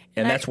controversy,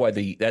 and that's why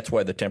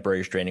the temporary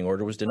restraining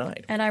order was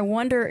denied. And I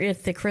wonder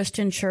if the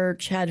Christian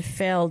Church had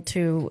failed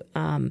to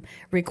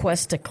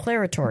request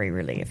declaratory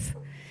relief,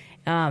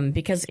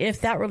 because if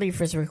that relief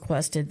was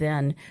requested,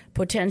 then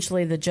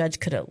potentially the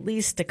judge could at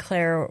least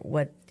declare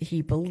what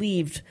he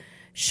believed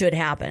should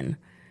happen.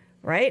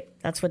 Right?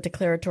 That's what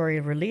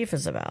declaratory relief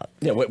is about.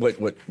 Yeah.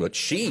 What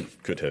she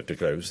could have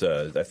declared was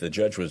that the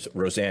judge was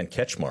Roseanne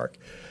Ketchmark.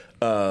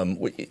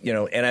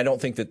 And I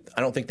don't think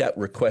that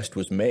request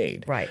was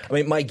made. Right. I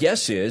mean, my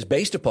guess is,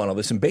 based upon all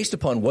this and based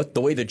upon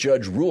the way the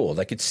judge ruled,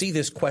 I could see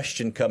this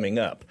question coming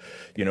up.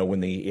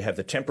 When you have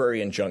the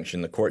temporary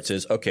injunction, the court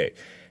says, okay,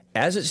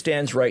 as it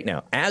stands right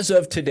now, as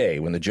of today,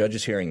 when the judge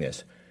is hearing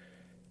this,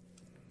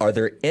 are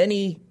there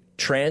any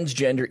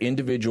transgender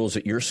individuals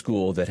at your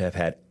school that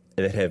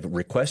have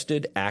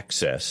requested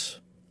access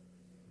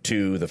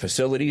to the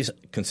facilities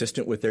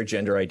consistent with their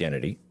gender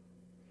identity?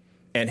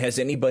 And has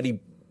anybody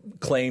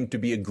claimed to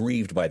be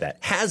aggrieved by that?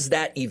 Has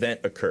that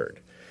event occurred?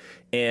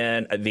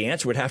 And the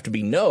answer would have to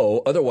be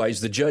no.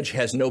 Otherwise, the judge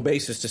has no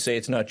basis to say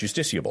it's not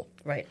justiciable.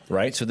 Right.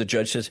 Right? So the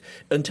judge says,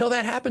 until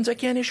that happens, I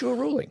can't issue a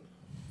ruling.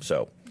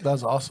 So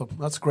that's awesome.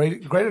 That's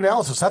great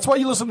analysis. That's why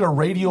you listen to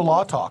Radio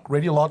Law Talk.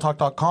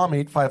 RadioLawTalk.com,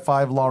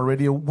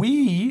 855-LAW-RADIO.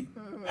 We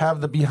have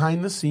the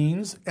behind the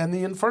scenes and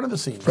the in front of the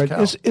scenes.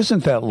 Fred,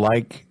 isn't that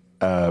like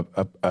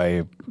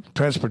a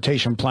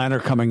transportation planner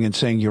coming and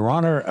saying, Your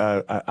Honor,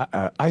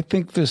 I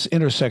think this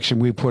intersection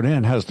we put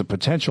in has the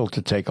potential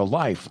to take a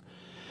life.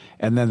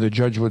 And then the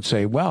judge would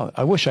say, well,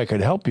 I wish I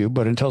could help you,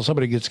 but until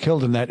somebody gets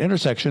killed in that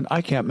intersection,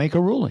 I can't make a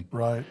ruling.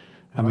 Right.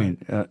 I mean,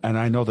 and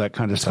I know that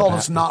kind of it's stuff. Called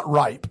It's Not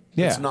Ripe.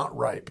 Yeah. It's not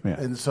ripe. Yeah.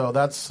 And so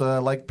that's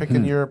like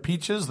picking your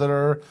peaches that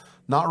are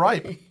not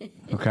ripe.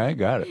 Okay,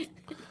 got it.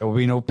 There will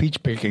be no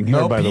peach picking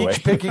here, by the way. No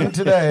peach picking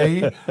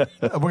today.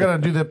 We're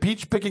going to do the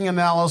peach picking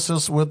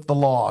analysis with the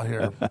law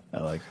here. I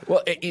like it.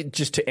 Well,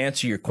 just to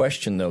answer your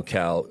question, though,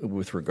 Cal,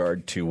 with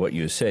regard to what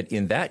you said,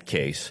 in that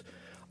case,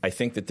 I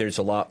think that there's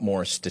a lot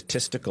more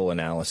statistical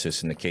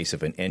analysis in the case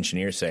of an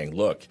engineer saying,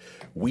 look,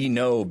 we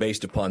know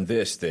based upon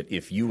this that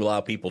if you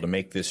allow people to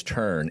make this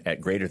turn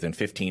at greater than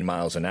 15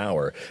 miles an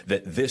hour,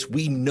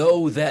 we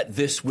know that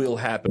this will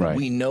happen. Right.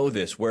 We know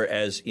this.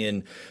 Whereas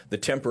in the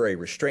temporary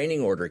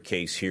restraining order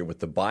case here with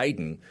the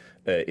Biden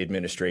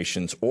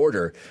administration's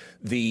order,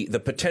 the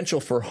potential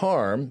for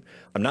harm,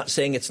 I'm not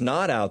saying it's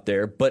not out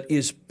there, but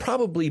is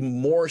probably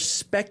more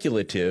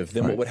speculative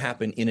than what would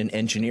happen in an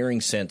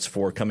engineering sense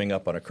for coming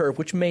up on a curve,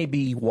 which may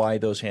be why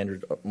those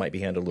might be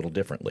handled a little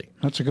differently.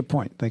 That's a good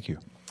point. Thank you.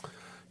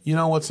 You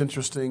know what's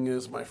interesting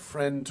is my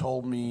friend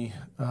told me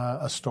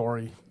a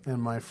story,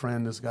 and my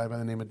friend is a guy by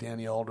the name of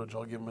Danny Aldridge.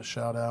 I'll give him a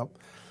shout out.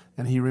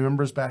 And he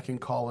remembers back in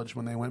college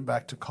when they went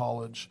back to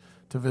college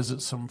to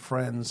visit some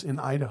friends in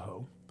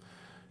Idaho.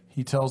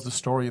 He tells the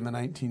story in the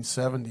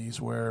 1970s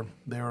where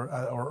they were,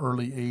 or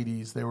early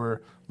 80s, they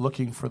were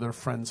looking for their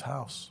friend's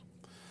house.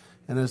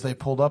 And as they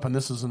pulled up, and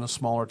this is in a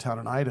smaller town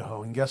in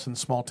Idaho, and guess in a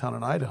small town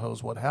in Idaho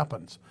is what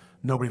happens.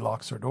 Nobody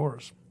locks their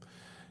doors.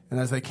 And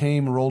as they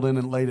came, rolled in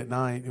and late at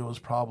night, it was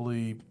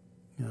probably,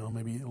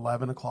 maybe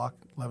 11 o'clock,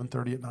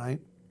 11:30 at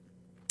night.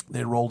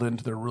 They rolled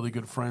into their really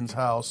good friend's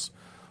house,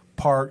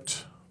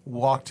 parked,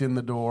 walked in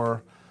the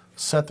door,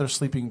 set their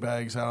sleeping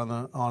bags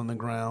out on the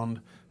ground.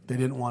 They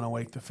didn't want to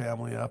wake the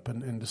family up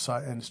and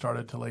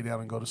started to lay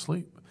down and go to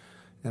sleep.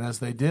 And as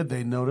they did,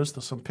 they noticed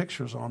there's some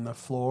pictures on the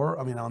floor.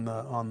 I mean, on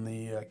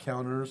the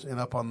counters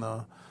and up on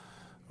the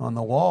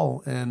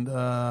wall.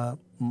 And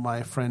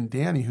my friend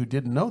Danny, who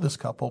didn't know this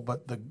couple,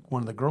 but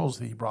one of the girls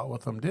that he brought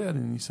with him did,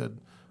 and he said,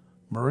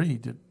 Marie,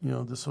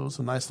 this was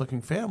a nice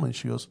looking family. And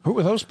she goes, who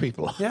were those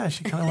people? Yeah,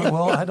 she kind of went,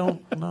 well, I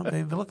don't know.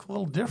 They look a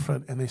little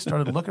different. And they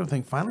started looking at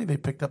things. Finally,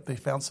 they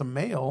found some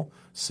mail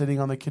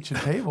sitting on the kitchen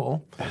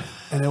table,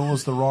 and it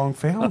was the wrong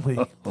family.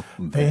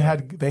 They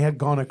had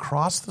gone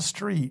across the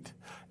street.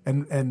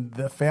 And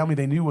the family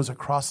they knew was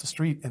across the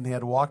street, and they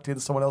had walked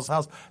into someone else's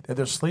house. They had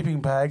their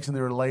sleeping bags, and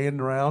they were laying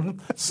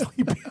around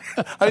sleeping.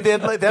 I mean,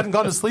 they hadn't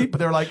gone to sleep, but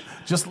they were like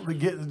just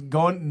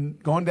going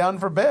down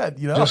for bed.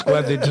 Just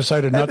glad they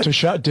decided not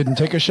to didn't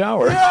take a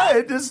shower. Yeah,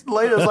 it was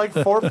like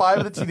 4 or 5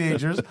 of the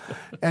teenagers,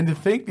 and to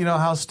think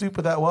how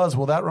stupid that was.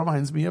 Well, that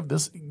reminds me of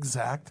this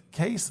exact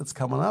case that's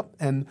coming up,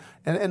 and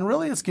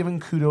really it's giving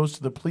kudos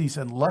to the police.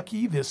 And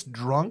lucky this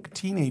drunk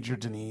teenager,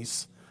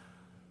 Denise,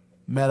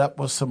 met up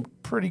with some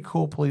pretty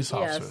cool police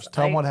officers.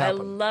 Tell them what happened.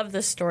 I love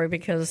this story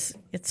because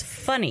it's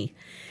funny.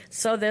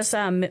 So this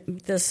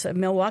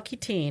Milwaukee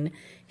teen,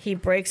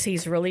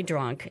 he's really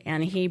drunk,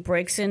 and he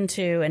breaks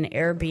into an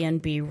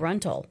Airbnb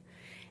rental.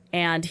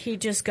 And he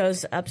just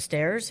goes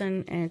upstairs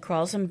and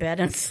crawls in bed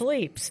and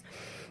sleeps.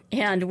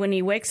 And when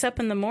he wakes up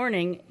in the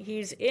morning,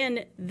 he's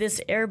in this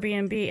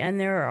Airbnb, and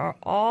there are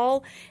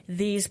all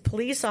these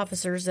police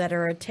officers that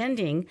are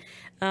attending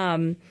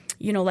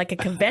like a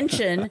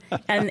convention,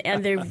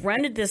 and they've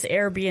rented this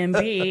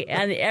Airbnb,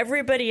 and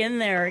everybody in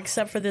there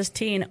except for this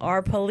teen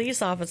are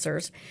police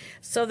officers.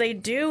 So they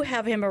do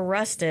have him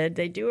arrested.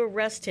 They do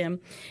arrest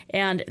him,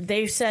 and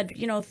they said,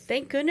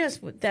 thank goodness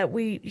that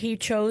he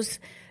chose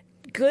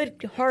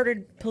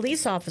good-hearted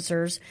police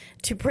officers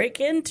to break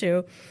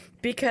into.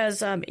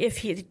 Because if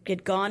he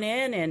had gone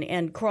in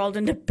and crawled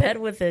into bed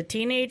with a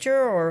teenager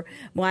or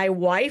my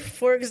wife,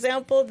 for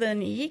example,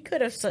 then he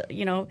could have,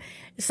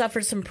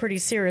 suffered some pretty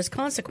serious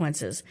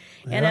consequences.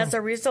 Yeah. And as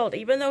a result,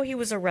 even though he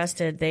was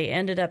arrested, they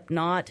ended up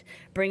not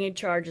bringing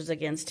charges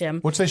against him.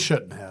 Which they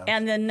shouldn't have.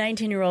 And the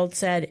 19-year-old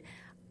said,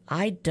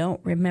 I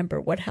don't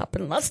remember what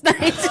happened last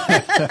night.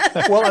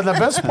 Well, and the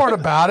best part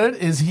about it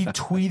is he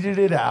tweeted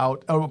it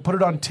out, or put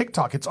it on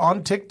TikTok. It's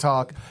on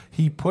TikTok.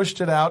 He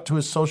pushed it out to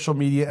his social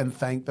media and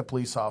thanked the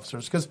police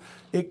officers because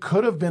it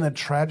could have been a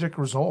tragic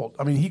result.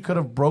 I mean, he could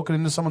have broken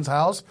into someone's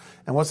house,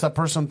 and what's that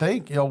person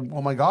think? Oh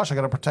my gosh, I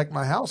got to protect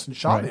my house, and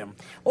shot him.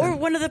 Or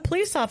one of the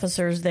police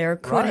officers there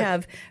could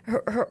have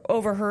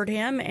overheard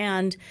him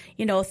and,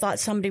 thought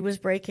somebody was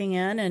breaking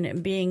in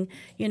and being,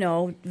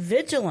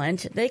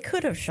 vigilant. They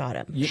could have shot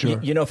him.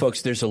 Sure.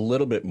 Folks, there's a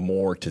little bit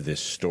more to this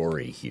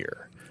story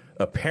here.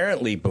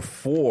 Apparently,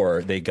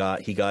 before he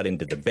got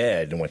into the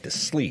bed and went to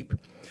sleep,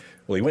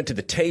 well, he went to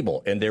the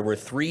table, and there were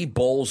 3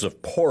 bowls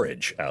of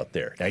porridge out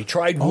there. Now, he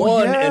tried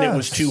one, and it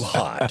was too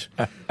hot.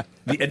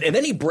 And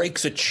then he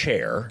breaks a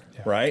chair,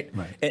 right?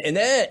 And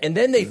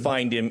then they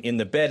find him in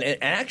the bed. And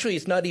actually,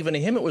 it's not even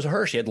him. It was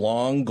her. She had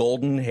long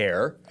golden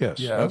hair.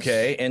 Yes.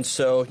 Okay. And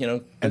so,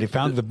 And he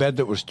found the bed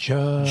that was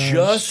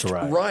just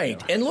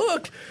right. And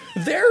look,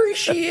 there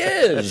she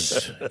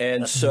is.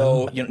 And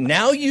so,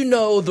 now you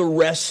know the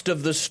rest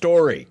of the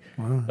story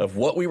of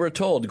what we were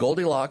told.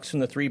 Goldilocks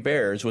and the 3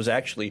 Bears was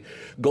actually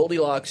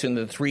Goldilocks and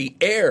the 3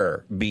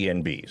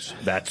 Airbnbs.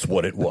 That's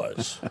what it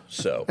was.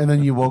 So. And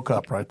then you woke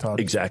up, right, Todd?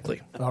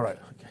 Exactly. All right.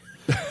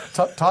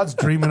 Todd's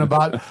dreaming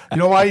about. You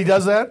know why he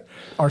does that?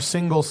 Our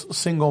single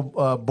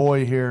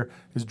boy here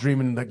is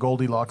dreaming that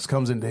Goldilocks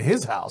comes into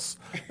his house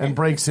and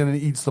breaks in and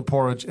eats the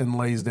porridge and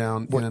lays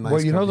down in a nice.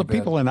 Well, you know, the bed.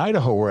 people in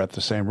Idaho are at the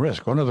same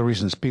risk. One of the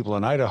reasons people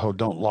in Idaho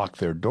don't lock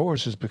their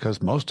doors is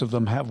because most of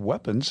them have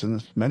weapons,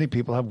 and many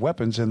people have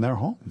weapons in their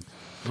home.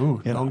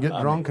 Ooh, don't get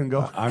drunk and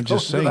go. I'm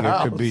just saying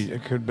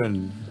it could have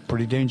been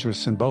pretty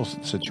dangerous in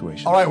both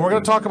situations. All right, we're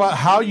going to talk about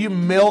how you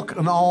milk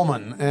an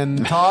almond,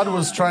 and Todd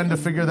was trying to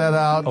figure that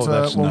out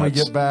when we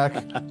get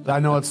back. I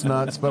know it's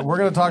nuts, but we're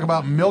going to talk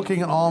about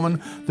milking an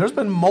almond. There's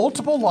been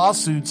multiple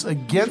lawsuits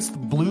against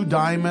Blue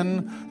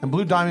Diamond, and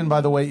Blue Diamond,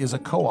 by the way, is a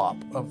co-op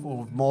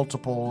of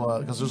multiple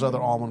because there's other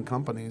almond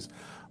companies.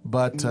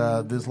 But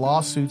there's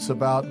lawsuits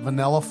about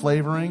vanilla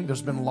flavoring.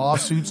 There's been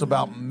lawsuits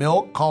about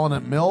milk, calling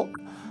it milk.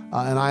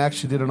 And I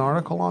actually did an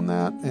article on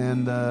that,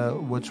 and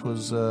which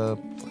was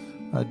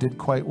did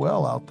quite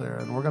well out there.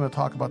 And we're going to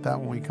talk about that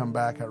when we come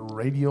back at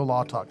Radio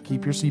Law Talk.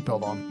 Keep your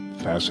seatbelt on.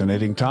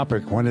 Fascinating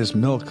topic. When is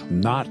milk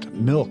not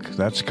milk?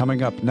 That's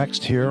coming up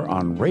next here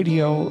on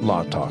Radio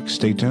Law Talk.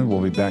 Stay tuned. We'll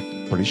be back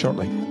pretty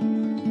shortly.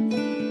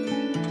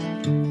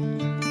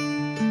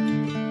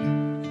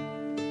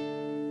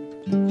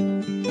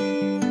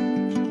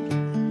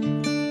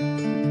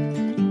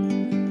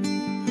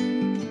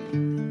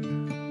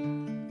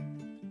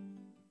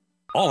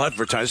 All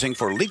advertising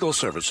for legal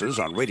services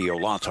on Radio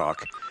Law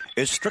Talk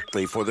is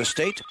strictly for the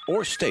state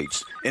or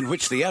states in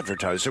which the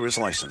advertiser is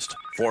licensed.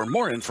 For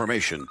more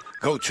information,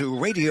 go to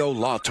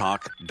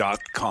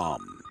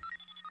radiolawtalk.com.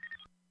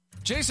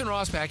 Jason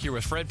Rosbach here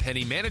with Fred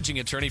Penny, managing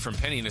attorney from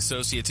Penny &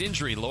 Associates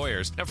Injury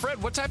Lawyers. Now,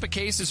 Fred, what type of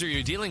cases are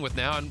you dealing with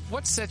now, and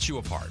what sets you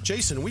apart?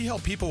 Jason, we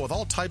help people with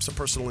all types of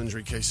personal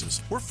injury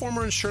cases. We're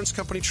former insurance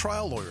company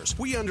trial lawyers.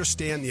 We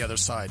understand the other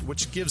side,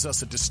 which gives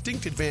us a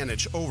distinct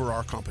advantage over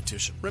our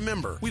competition.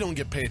 Remember, we don't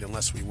get paid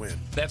unless we win.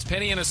 That's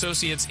Penny &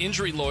 Associates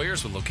Injury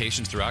Lawyers with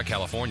locations throughout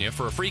California.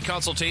 For a free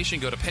consultation,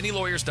 go to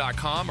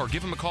pennylawyers.com or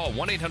give them a call,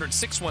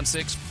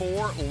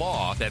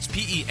 1-800-616-4LAW. That's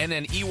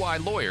PENNEY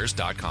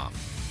lawyers.com.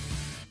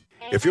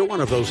 If you're one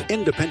of those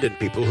independent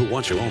people who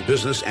wants your own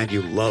business and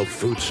you love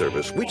food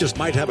service, we just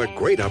might have a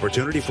great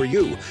opportunity for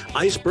you.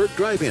 Iceberg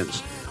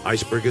Drive-Ins.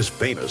 Iceberg is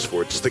famous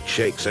for its thick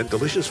shakes and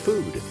delicious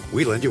food.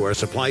 We lend you our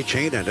supply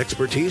chain and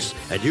expertise,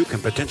 and you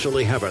can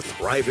potentially have a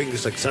thriving,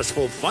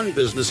 successful, fun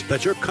business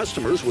that your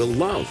customers will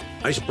love.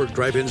 Iceberg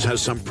Drive-Ins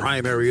has some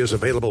prime areas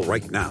available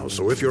right now,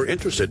 so if you're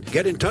interested,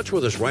 get in touch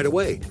with us right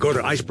away. Go to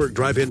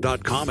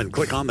icebergdrivein.com and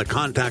click on the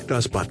Contact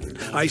Us button.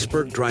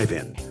 Iceberg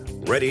Drive-In,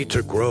 ready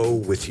to grow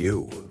with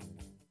you.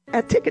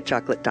 At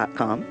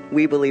TicketChocolate.com,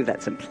 we believe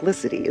that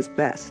simplicity is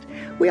best.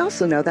 We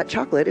also know that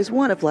chocolate is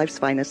one of life's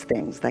finest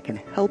things that can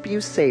help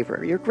you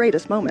savor your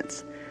greatest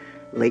moments.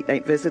 Late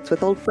night visits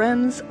with old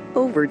friends,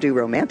 overdue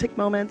romantic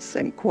moments,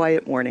 and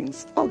quiet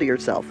mornings, all to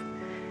yourself.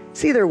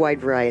 See their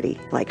wide variety,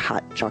 like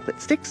hot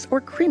chocolate sticks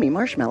or creamy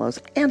marshmallows,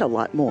 and a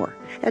lot more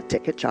at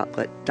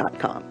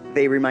TicketChocolate.com.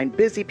 They remind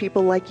busy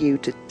people like you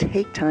to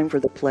take time for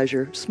the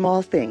pleasure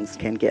small things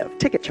can give.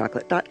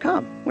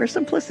 TicketChocolate.com, where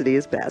simplicity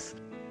is best.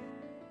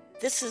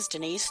 This is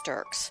Denise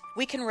Sturks.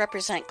 We can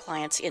represent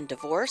clients in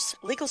divorce,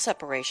 legal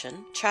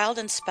separation, child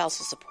and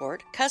spousal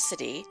support,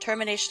 custody,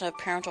 termination of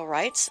parental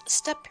rights,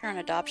 step-parent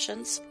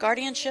adoptions,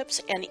 guardianships,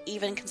 and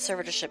even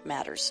conservatorship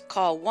matters.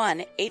 Call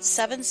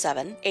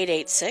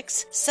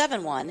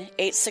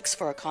 1-877-886-7186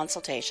 for a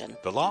consultation.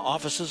 The law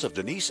offices of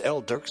Denise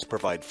L. Dirks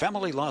provide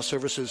family law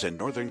services in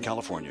Northern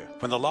California.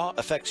 When the law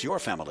affects your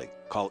family,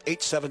 call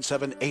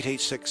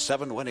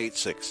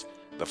 877-886-7186.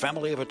 The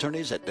family of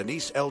attorneys at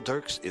Denise L.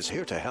 Dirks is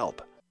here to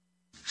help.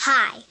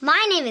 Hi,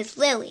 my name is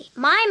Lily.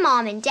 My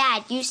mom and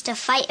dad used to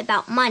fight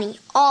about money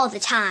all the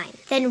time.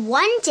 Then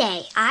one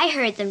day, I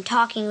heard them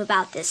talking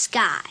about this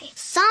guy,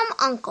 some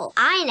uncle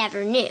I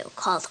never knew,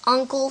 called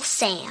Uncle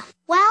Sam.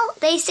 Well,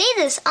 they say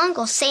this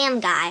Uncle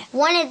Sam guy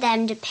wanted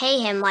them to pay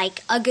him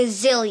like $1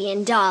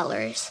 gazillion,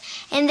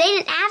 and they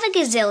didn't have $1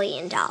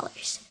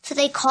 gazillion. So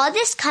they called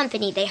this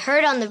company they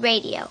heard on the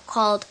radio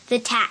called The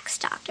Tax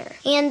Doctor.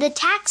 And The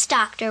Tax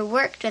Doctor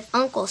worked with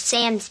Uncle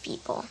Sam's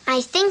people.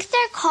 I think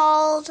they're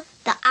called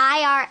the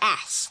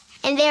IRS.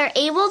 And they were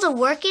able to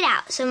work it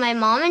out so my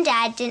mom and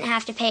dad didn't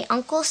have to pay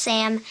Uncle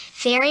Sam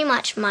very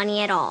much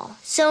money at all.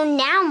 So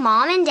now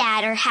mom and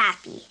dad are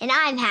happy, and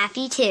I'm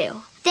happy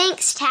too.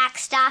 Thanks,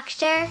 Tax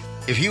Doctor.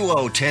 If you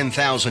owe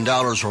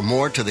 $10,000 or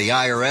more to the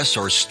IRS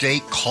or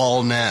state,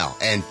 call now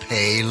and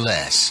pay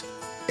less.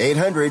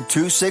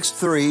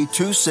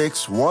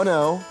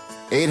 800-263-2610.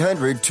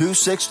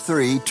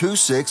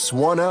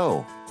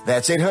 800-263-2610.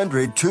 That's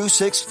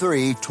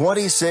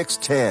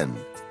 800-263-2610.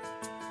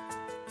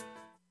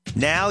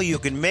 Now you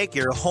can make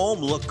your home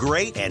look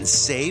great and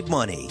save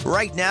money.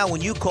 Right now,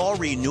 when you call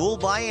Renewal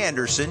by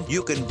Anderson,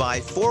 you can buy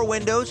 4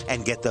 windows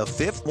and get the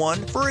 5th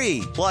one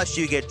free. Plus,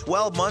 you get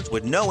 12 months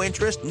with no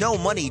interest, no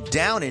money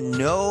down, and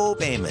no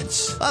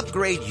payments.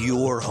 Upgrade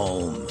your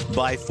home.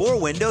 Buy 4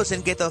 windows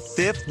and get the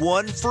 5th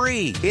one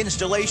free.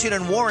 Installation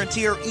and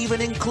warranty are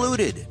even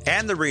included.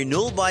 And the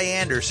Renewal by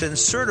Anderson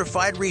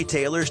certified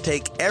retailers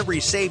take every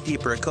safety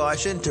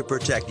precaution to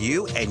protect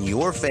you and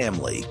your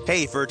family.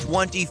 Hey, for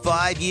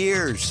 25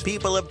 years,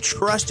 people have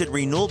trusted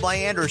Renewal by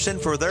Anderson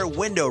for their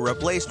window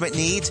replacement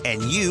needs,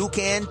 and you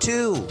can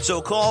too.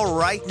 So call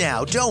right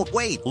now. Don't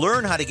wait.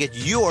 Learn how to get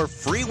your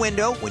free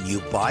window when you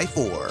buy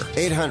 4.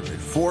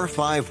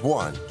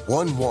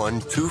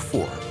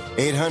 800-451-1124.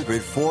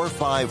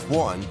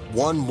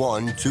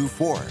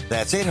 800-451-1124.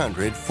 That's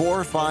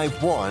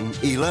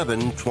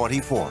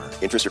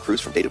 800-451-1124. Interest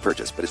accrues from date of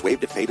purchase, but is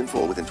waived if paid in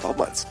full within 12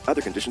 months.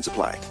 Other conditions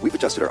apply. We've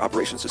adjusted our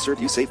operations to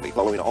serve you safely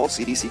following all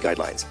CDC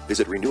guidelines.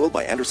 Visit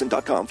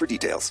renewalbyanderson.com for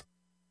details.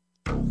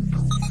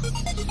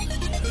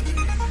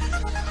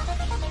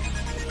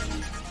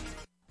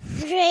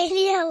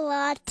 Radio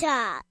Law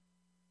Talk.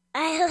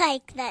 I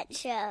like that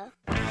show.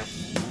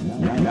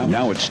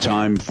 Now it's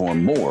time for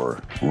more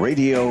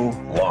Radio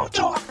Law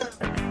Talk.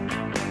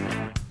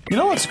 You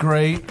know what's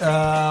great?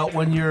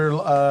 When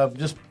you're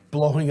just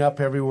blowing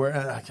up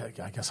everywhere. I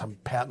guess I'm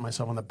patting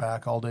myself on the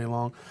back all day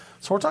long.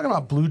 So we're talking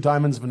about Blue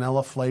Diamond's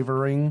vanilla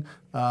flavoring.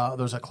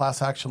 There's a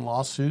class action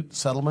lawsuit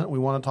settlement we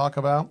want to talk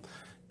about.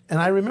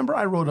 And I remember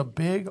I wrote a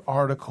big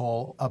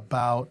article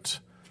about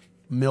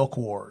milk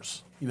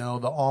wars. You know,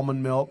 the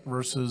almond milk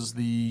versus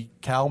the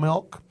cow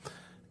milk.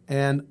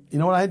 And you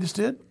know what I just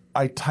did?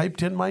 I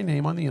typed in my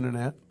name on the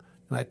internet,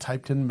 and I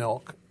typed in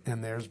milk,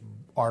 and there's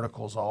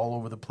articles all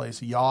over the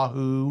place.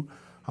 Yahoo.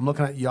 I'm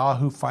looking at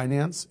Yahoo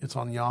Finance. It's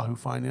on Yahoo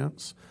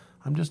Finance.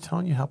 I'm just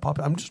telling you how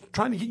popular. I'm just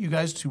trying to get you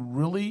guys to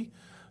really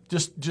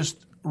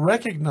just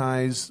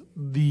recognize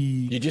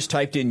the... You just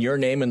typed in your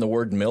name and the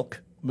word milk?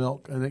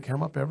 Milk, and it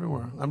came up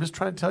everywhere. I'm just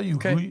trying to tell you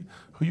who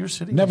you're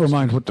sitting Never next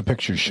mind to. what the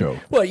pictures show.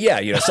 Well, yeah,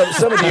 you know,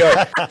 some of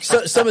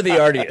the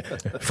art.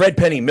 Fred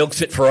Penny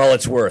milks it for all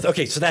it's worth.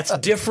 Okay, so that's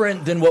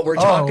different than what we're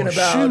talking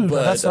about. Shoot,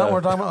 but that's not what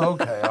we're talking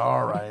about. Okay,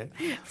 all right.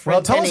 Fred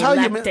Well, tell Penny, us how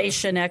you...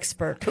 lactation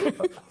expert.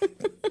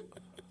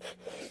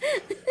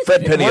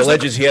 Fred Penny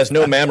alleges he has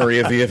no memory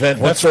of the event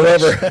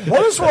whatsoever.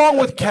 What is wrong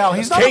with Cal?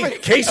 He's not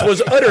case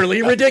was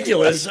utterly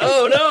ridiculous.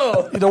 Oh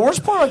no! The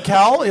worst part of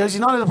Cal is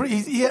he's not.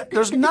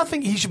 There's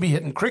nothing. He should be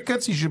hitting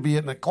crickets. He should be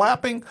hitting a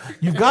clapping.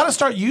 You've got to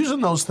start using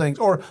those things,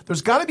 or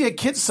there's got to be a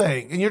kid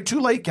saying, "And you're too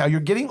late, Cal.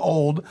 You're getting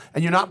old,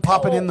 and you're not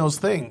popping in those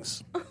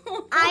things."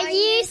 Are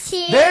you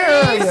serious?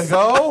 There you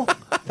go.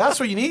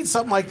 That's where you need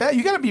something like that.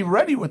 You got to be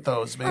ready with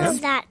those,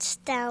 man. That's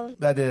down.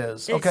 That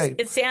is okay.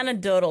 It's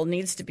anecdotal.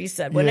 Needs to be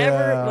said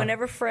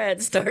whenever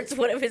Fred starts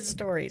one of his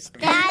stories.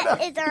 That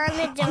is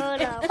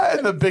anecdotal.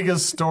 I'm the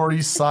biggest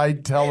story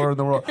side teller in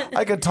the world.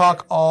 I could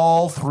talk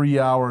all 3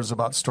 hours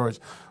about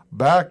stories.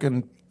 Back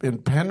in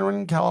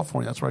Penryn,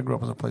 California. That's where I grew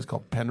up. In a place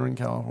called Penryn,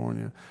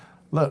 California.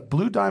 Look,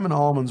 Blue Diamond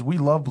almonds. We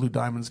love Blue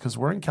Diamonds because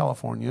we're in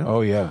California. Oh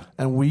yeah,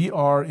 and we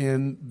are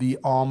in the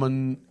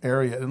almond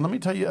area. And let me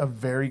tell you a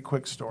very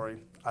quick story.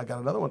 I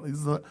got another one. This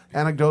is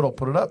anecdotal.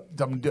 Put it up.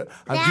 I'm doing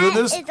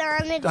this.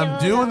 I'm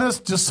doing this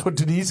just so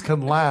Denise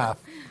can laugh.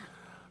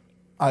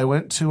 I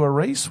went to a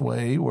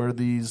raceway where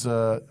these,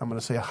 I'm going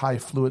to say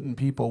highfalutin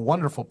people,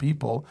 wonderful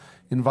people,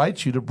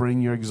 invite you to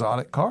bring your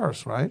exotic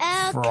cars, right?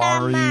 Oh,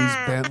 Ferraris,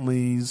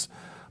 Bentleys,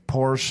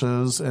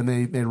 Porsches, and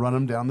they run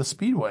them down the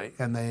speedway.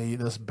 And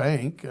this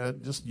bank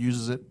just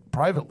uses it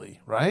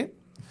privately, right?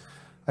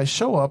 I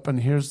show up, and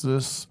here's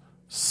this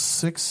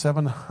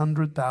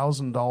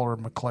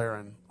 $600,000-$700,000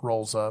 McLaren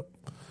rolls up.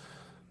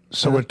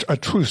 So a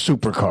true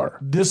supercar.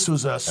 This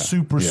was a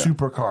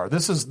supercar.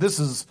 This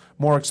is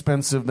more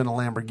expensive than a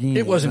Lamborghini.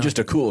 It wasn't just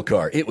a cool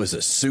car. It was a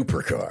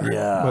supercar.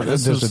 Yeah. Well,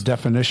 there's a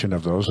definition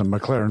of those, and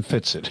McLaren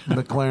fits it.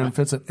 McLaren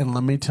fits it. And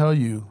let me tell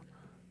you,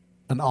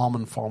 an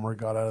almond farmer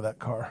got out of that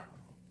car.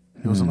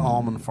 He was an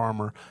almond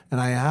farmer. And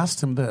I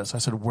asked him this. I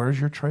said, "Where's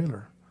your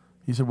trailer?"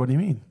 He said, "What do you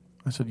mean?"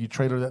 I said, "You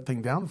trailer that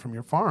thing down from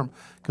your farm."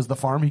 Because the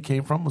farm he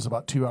came from was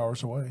about 2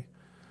 hours away.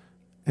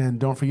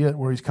 And don't forget,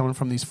 where he's coming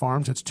from these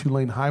farms, it's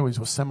 2-lane highways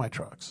with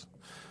semi-trucks.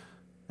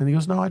 And he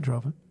goes, "No, I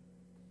drove it."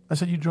 I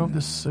said, "You drove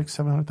this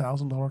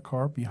 $600,000-$700,000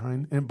 car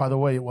behind?" And by the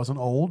way, it wasn't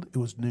old; it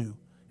was new.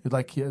 It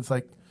was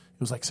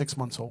like 6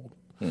 months old.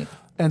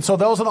 And so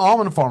that was an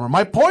almond farmer.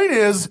 My point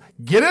is,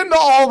 get into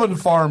almond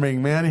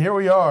farming, man. Here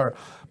we are,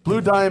 Blue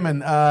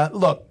Diamond.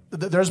 Look,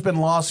 there's been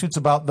lawsuits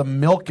about the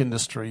milk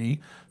industry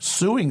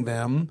suing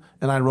them,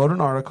 and I wrote an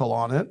article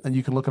on it, and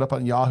you can look it up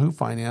on Yahoo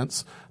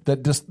Finance.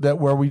 That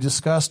where we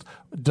discussed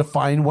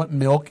define what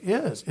milk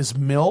is. Is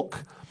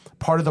milk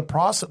part of the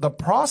process? The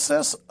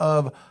process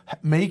of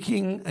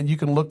making, and you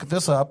can look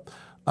this up,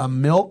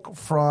 milk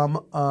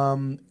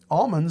from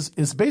almonds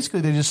is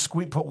basically they just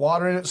put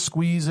water in it,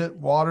 squeeze it,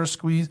 water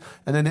squeeze,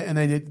 and then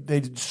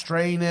they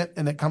strain it,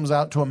 and it comes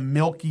out to a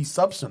milky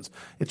substance.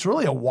 It's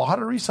really a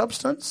watery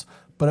substance,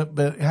 but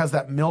it has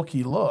that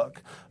milky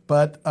look.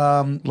 But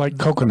like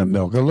coconut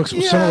milk. It looks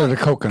similar to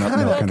coconut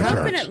milk in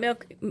appearance.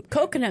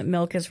 Coconut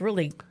milk is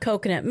really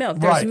coconut milk.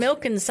 There's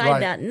milk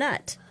inside that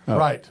nut. Oh.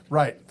 Right.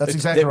 That's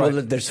exactly right.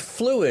 Well, there's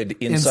fluid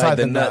inside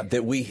the nut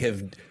that we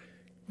have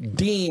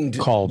deemed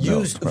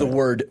used the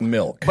word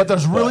milk. But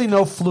there's really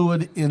no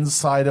fluid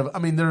inside of. I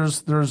mean,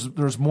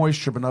 there's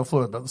moisture, but no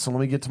fluid. But so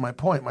let me get to my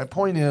point. My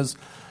point is,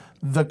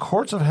 the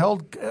courts have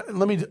held.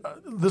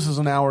 This is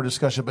an hour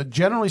discussion, but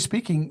generally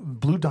speaking,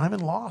 Blue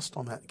Diamond lost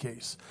on that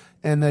case,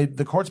 and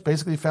the courts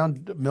basically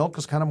found milk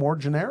is kind of more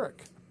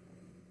generic,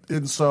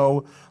 and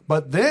so.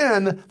 But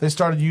then they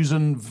started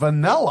using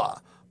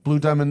vanilla. Blue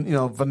Diamond,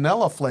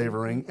 vanilla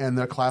flavoring, and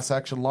their class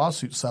action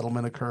lawsuit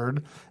settlement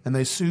occurred, and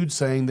they sued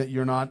saying that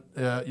you're not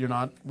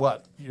doing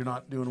what?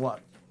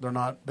 They're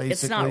not basically.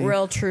 It's not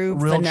real true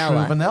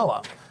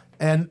vanilla.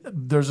 And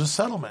there's a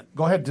settlement.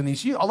 Go ahead,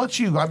 Denise. I'll let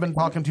you. I've been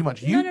talking too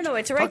much. No.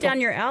 It's right down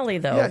your alley,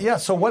 though. Yeah.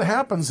 So what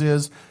happens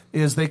is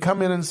they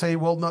come in and say,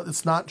 well, no,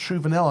 it's not true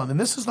vanilla. And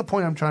this is the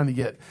point I'm trying to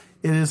get.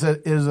 It is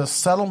a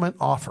settlement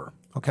offer,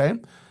 okay?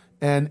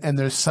 And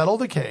they settle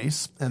the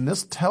case, and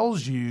this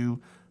tells you,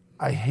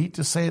 I hate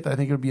to say it, I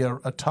think it would be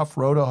a tough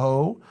row to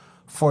hoe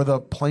for the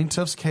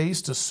plaintiff's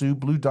case to sue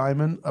Blue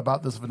Diamond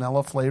about this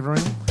vanilla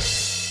flavoring.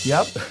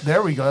 Yep,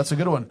 there we go. That's a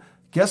good one.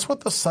 Guess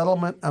what the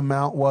settlement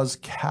amount was,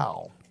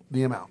 Cal?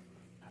 The amount.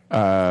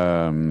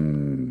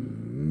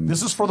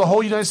 This is for the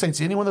whole United States.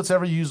 Anyone that's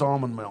ever used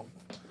almond milk.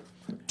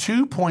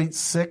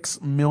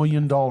 $2.6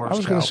 million. I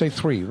was going to say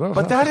 $3 million.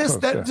 But that is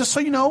that. Just so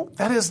you know,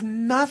 that is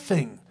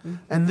nothing.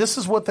 And this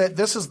is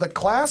this is the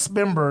class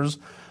members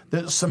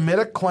that submit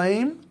a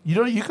claim.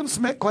 You can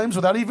submit claims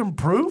without even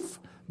proof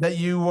that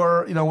you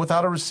were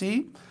without a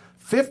receipt.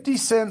 50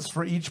 cents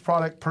for each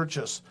product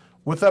purchase,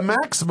 with a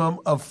maximum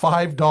of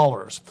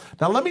 $5.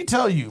 Now, let me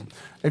tell you,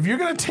 if you're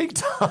going to take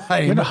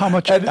time... You know how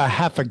much a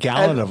half a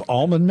gallon of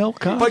almond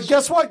milk costs? But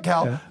guess what,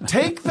 Cal? Yeah.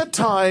 Take the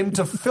time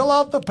to fill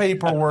out the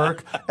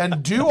paperwork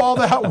and do all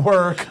that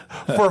work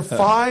for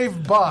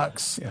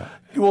 $5. Yeah.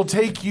 It will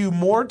take you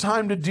more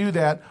time to do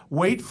that.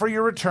 Wait for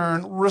your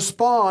return.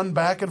 Respond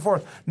back and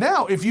forth.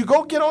 Now, if you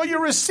go get all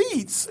your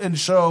receipts and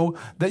show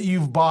that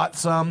you've bought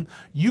some,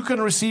 you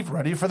can receive.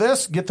 Ready for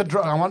this? Get the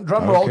drum. I want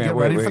drum roll. Get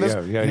ready for this.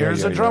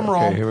 Here's a drum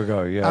roll. Okay, here we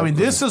go. Yeah. I mean,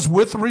 this is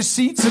with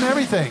receipts and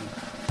everything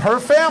per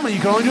family.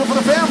 You can only do it for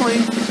the family.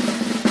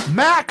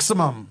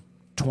 Maximum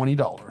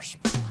 $20.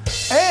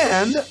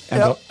 And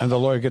the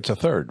lawyer gets a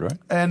third, right?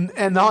 And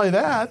not only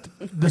that,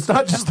 it's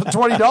not just the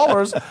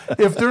 $20.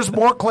 If there's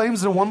more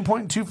claims than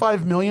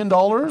 $1.25 million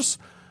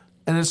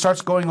and it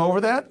starts going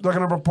over that, they're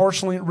going to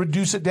proportionally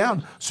reduce it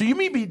down. So you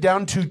may be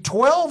down to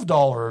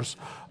 $12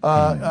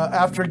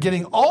 after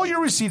getting all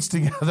your receipts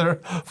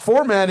together,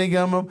 formatting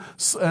them,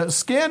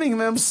 scanning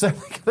them,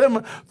 sending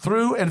them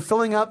through, and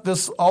filling out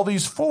all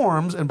these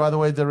forms. And by the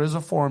way, there is a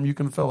form you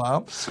can fill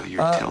out. So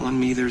you're telling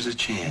me there's a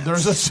chance?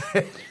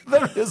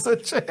 There is a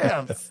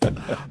chance.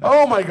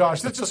 Oh my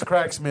gosh, this just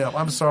cracks me up.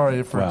 I'm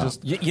sorry for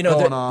just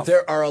going off.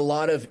 There are a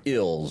lot of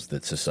ills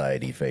that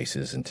society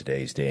faces in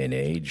today's day and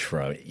age,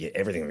 from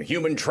everything from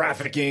human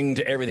trafficking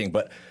to everything.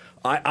 But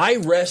I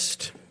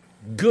rest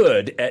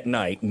good at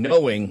night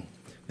knowing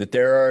that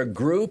there are a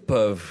group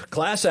of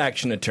class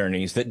action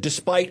attorneys that,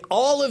 despite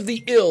all of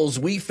the ills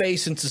we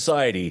face in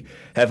society,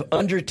 have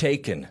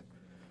undertaken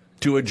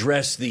to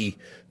address the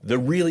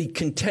really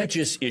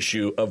contentious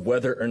issue of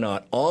whether or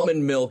not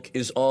almond milk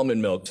is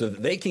almond milk, so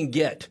that they can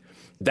get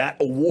that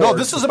award. No,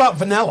 this is about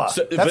vanilla.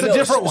 That's a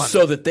different one.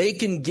 So that they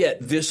can get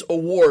this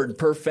award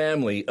per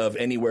family of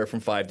anywhere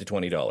from $5 to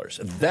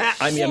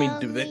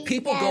 $20.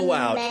 People go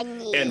out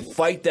and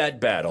fight that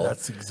battle.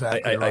 That's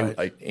exactly right.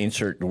 I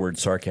insert the word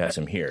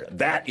sarcasm here.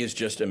 That is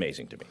just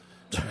amazing to me.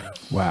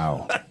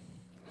 Wow.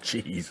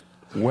 Jeez.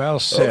 Well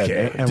said.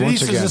 Okay. And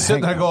Denise once again, is just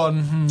sitting there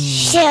going,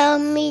 Show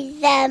me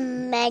the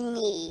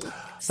money.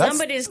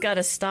 Somebody's got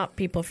to stop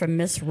people from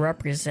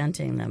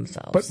misrepresenting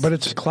themselves. But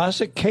it's a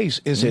classic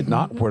case, is it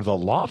not, where the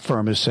law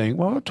firm is saying,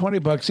 well,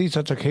 $20 each,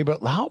 that's okay,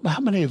 but how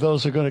many of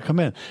those are going to come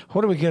in?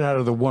 What do we get out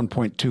of the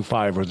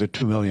 1.25 or the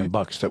 $2 million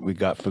that we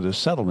got for this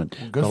settlement?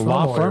 Good the for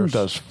law lawyers. firm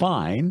does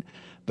fine.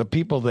 The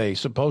people they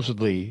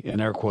supposedly,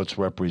 in air quotes,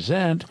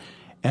 represent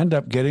end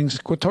up getting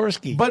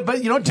Skwitorsky. But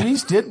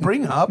Denise did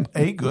bring up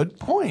a good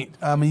point.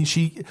 I mean,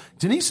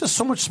 Denise is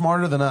so much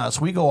smarter than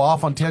us. We go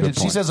off on tangents.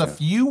 She says a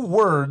few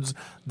words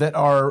that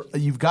are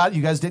you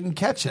guys didn't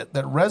catch it,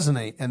 that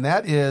resonate, and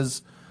that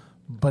is,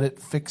 but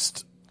it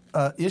fixed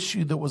an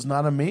issue that was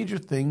not a major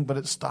thing, but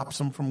it stops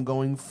them from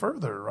going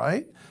further,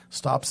 right?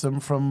 Stops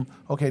them from,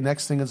 okay,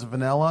 next thing is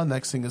vanilla,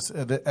 next thing is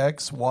the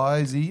X,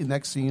 Y, Z,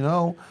 next thing you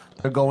know,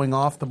 they're going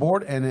off the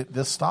board, and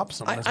this stops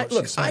them. I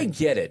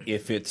get it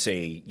if it's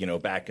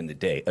back in the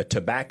day, a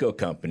tobacco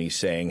company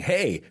saying,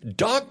 hey,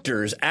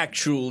 doctors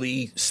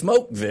actually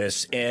smoke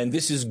this, and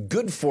this is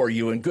good for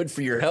you and good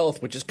for your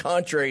health, which is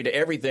contrary to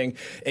everything,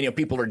 and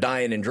people are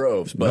dying in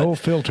droves. But, no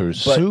filters,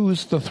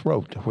 soothes the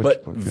throat.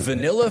 But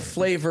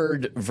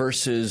vanilla-flavored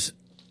versus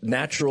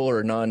natural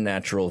or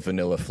non-natural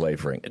vanilla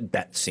flavoring,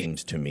 that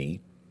seems to me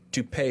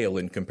to pale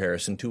in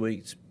comparison to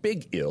a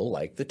big ill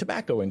like the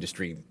tobacco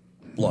industry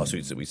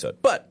lawsuits that we saw.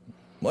 But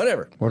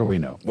whatever. What do we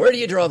know? Where do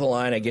you draw the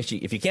line? I guess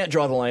if you can't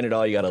draw the line at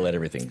all, you got to let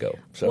everything go.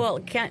 So. Well,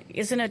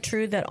 isn't it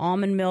true that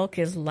almond milk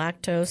is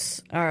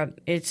lactose, or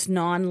it's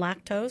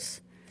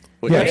non-lactose?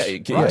 Well, yes.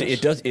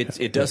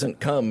 It doesn't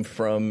come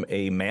from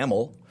a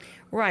mammal.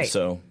 Right.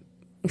 So.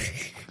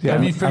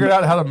 Have you figured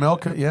out how to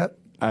milk it yet?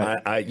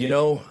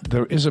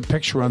 There is a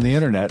picture on the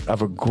internet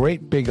of a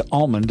great big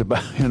almond,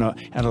 and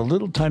a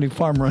little tiny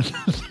farmer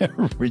there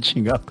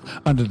reaching up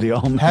under the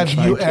almond. Have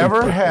you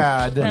ever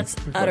had? That's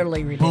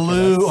utterly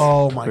ridiculous. Blue.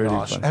 Oh my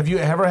gosh! Fun. Have you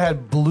ever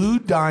had Blue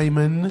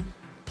Diamond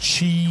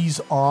cheese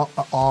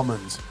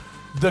almonds?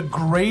 The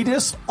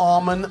greatest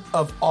almond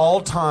of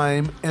all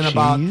time, and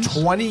about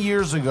 20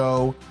 years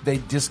ago, they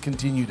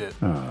discontinued it.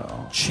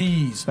 Oh.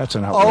 Cheese. That's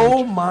an outrage.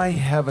 Oh my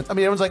heavens! I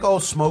mean, everyone's like, "Oh,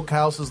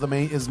 Smokehouse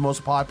is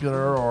most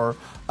popular," or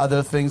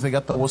other things. They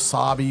got the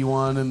wasabi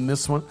one and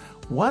this one.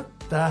 What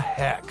the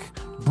heck?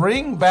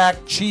 Bring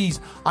back cheese!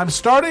 I'm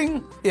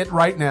starting it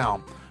right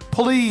now.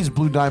 Please,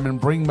 Blue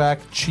Diamond, bring back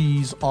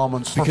cheese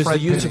almonds for Because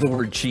Fred the use Penny. of the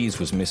word cheese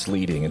was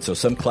misleading, and so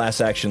some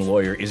class action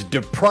lawyer is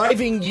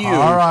depriving you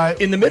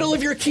in the middle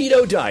of your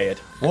keto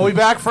diet. We'll be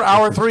back for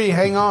hour 3.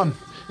 Hang on.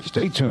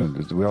 Stay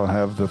tuned. We'll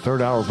have the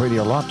third hour of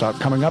Radio Law Talk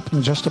coming up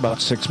in just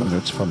about 6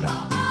 minutes from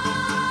now.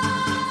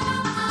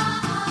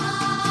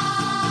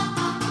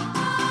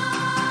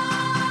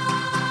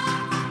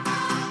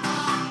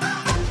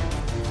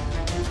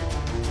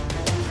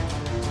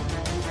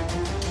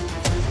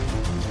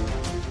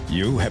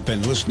 You have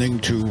been listening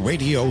to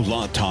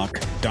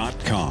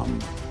RadioLawTalk.com,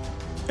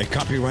 a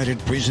copyrighted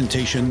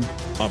presentation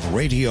of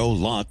Radio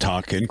Law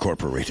Talk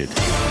Incorporated.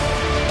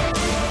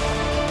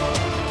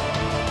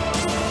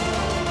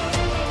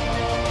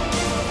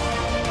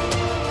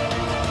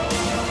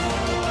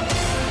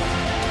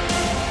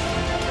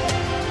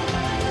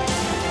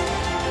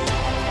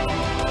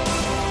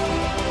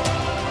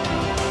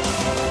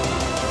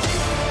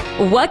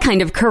 What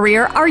kind of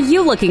career are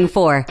you looking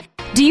for?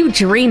 Do you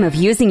dream of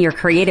using your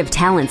creative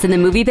talents in the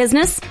movie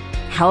business?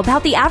 How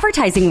about the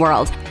advertising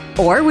world?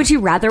 Or would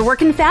you rather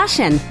work in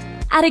fashion?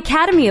 At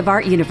Academy of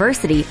Art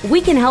University,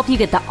 we can help you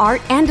get the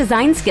art and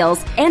design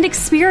skills and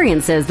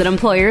experiences that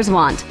employers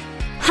want.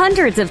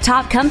 Hundreds of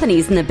top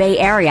companies in the Bay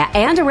Area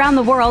and around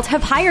the world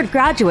have hired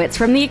graduates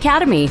from the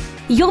Academy.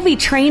 You'll be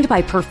trained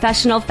by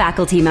professional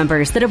faculty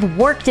members that have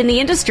worked in the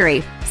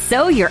industry,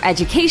 so your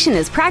education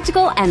is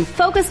practical and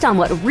focused on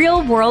what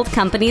real-world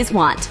companies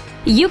want.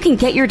 You can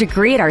get your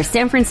degree at our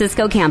San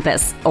Francisco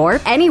campus or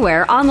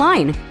anywhere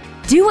online.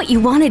 Do what you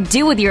want to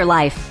do with your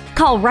life.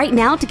 Call right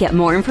now to get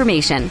more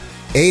information.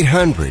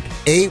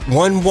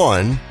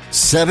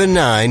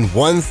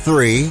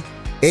 800-811-7913.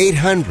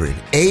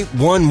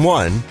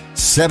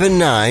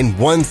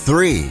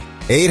 800-811-7913.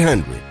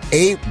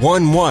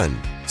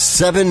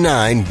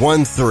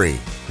 800-811-7913.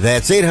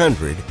 That's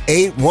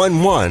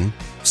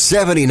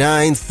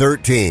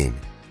 800-811-7913.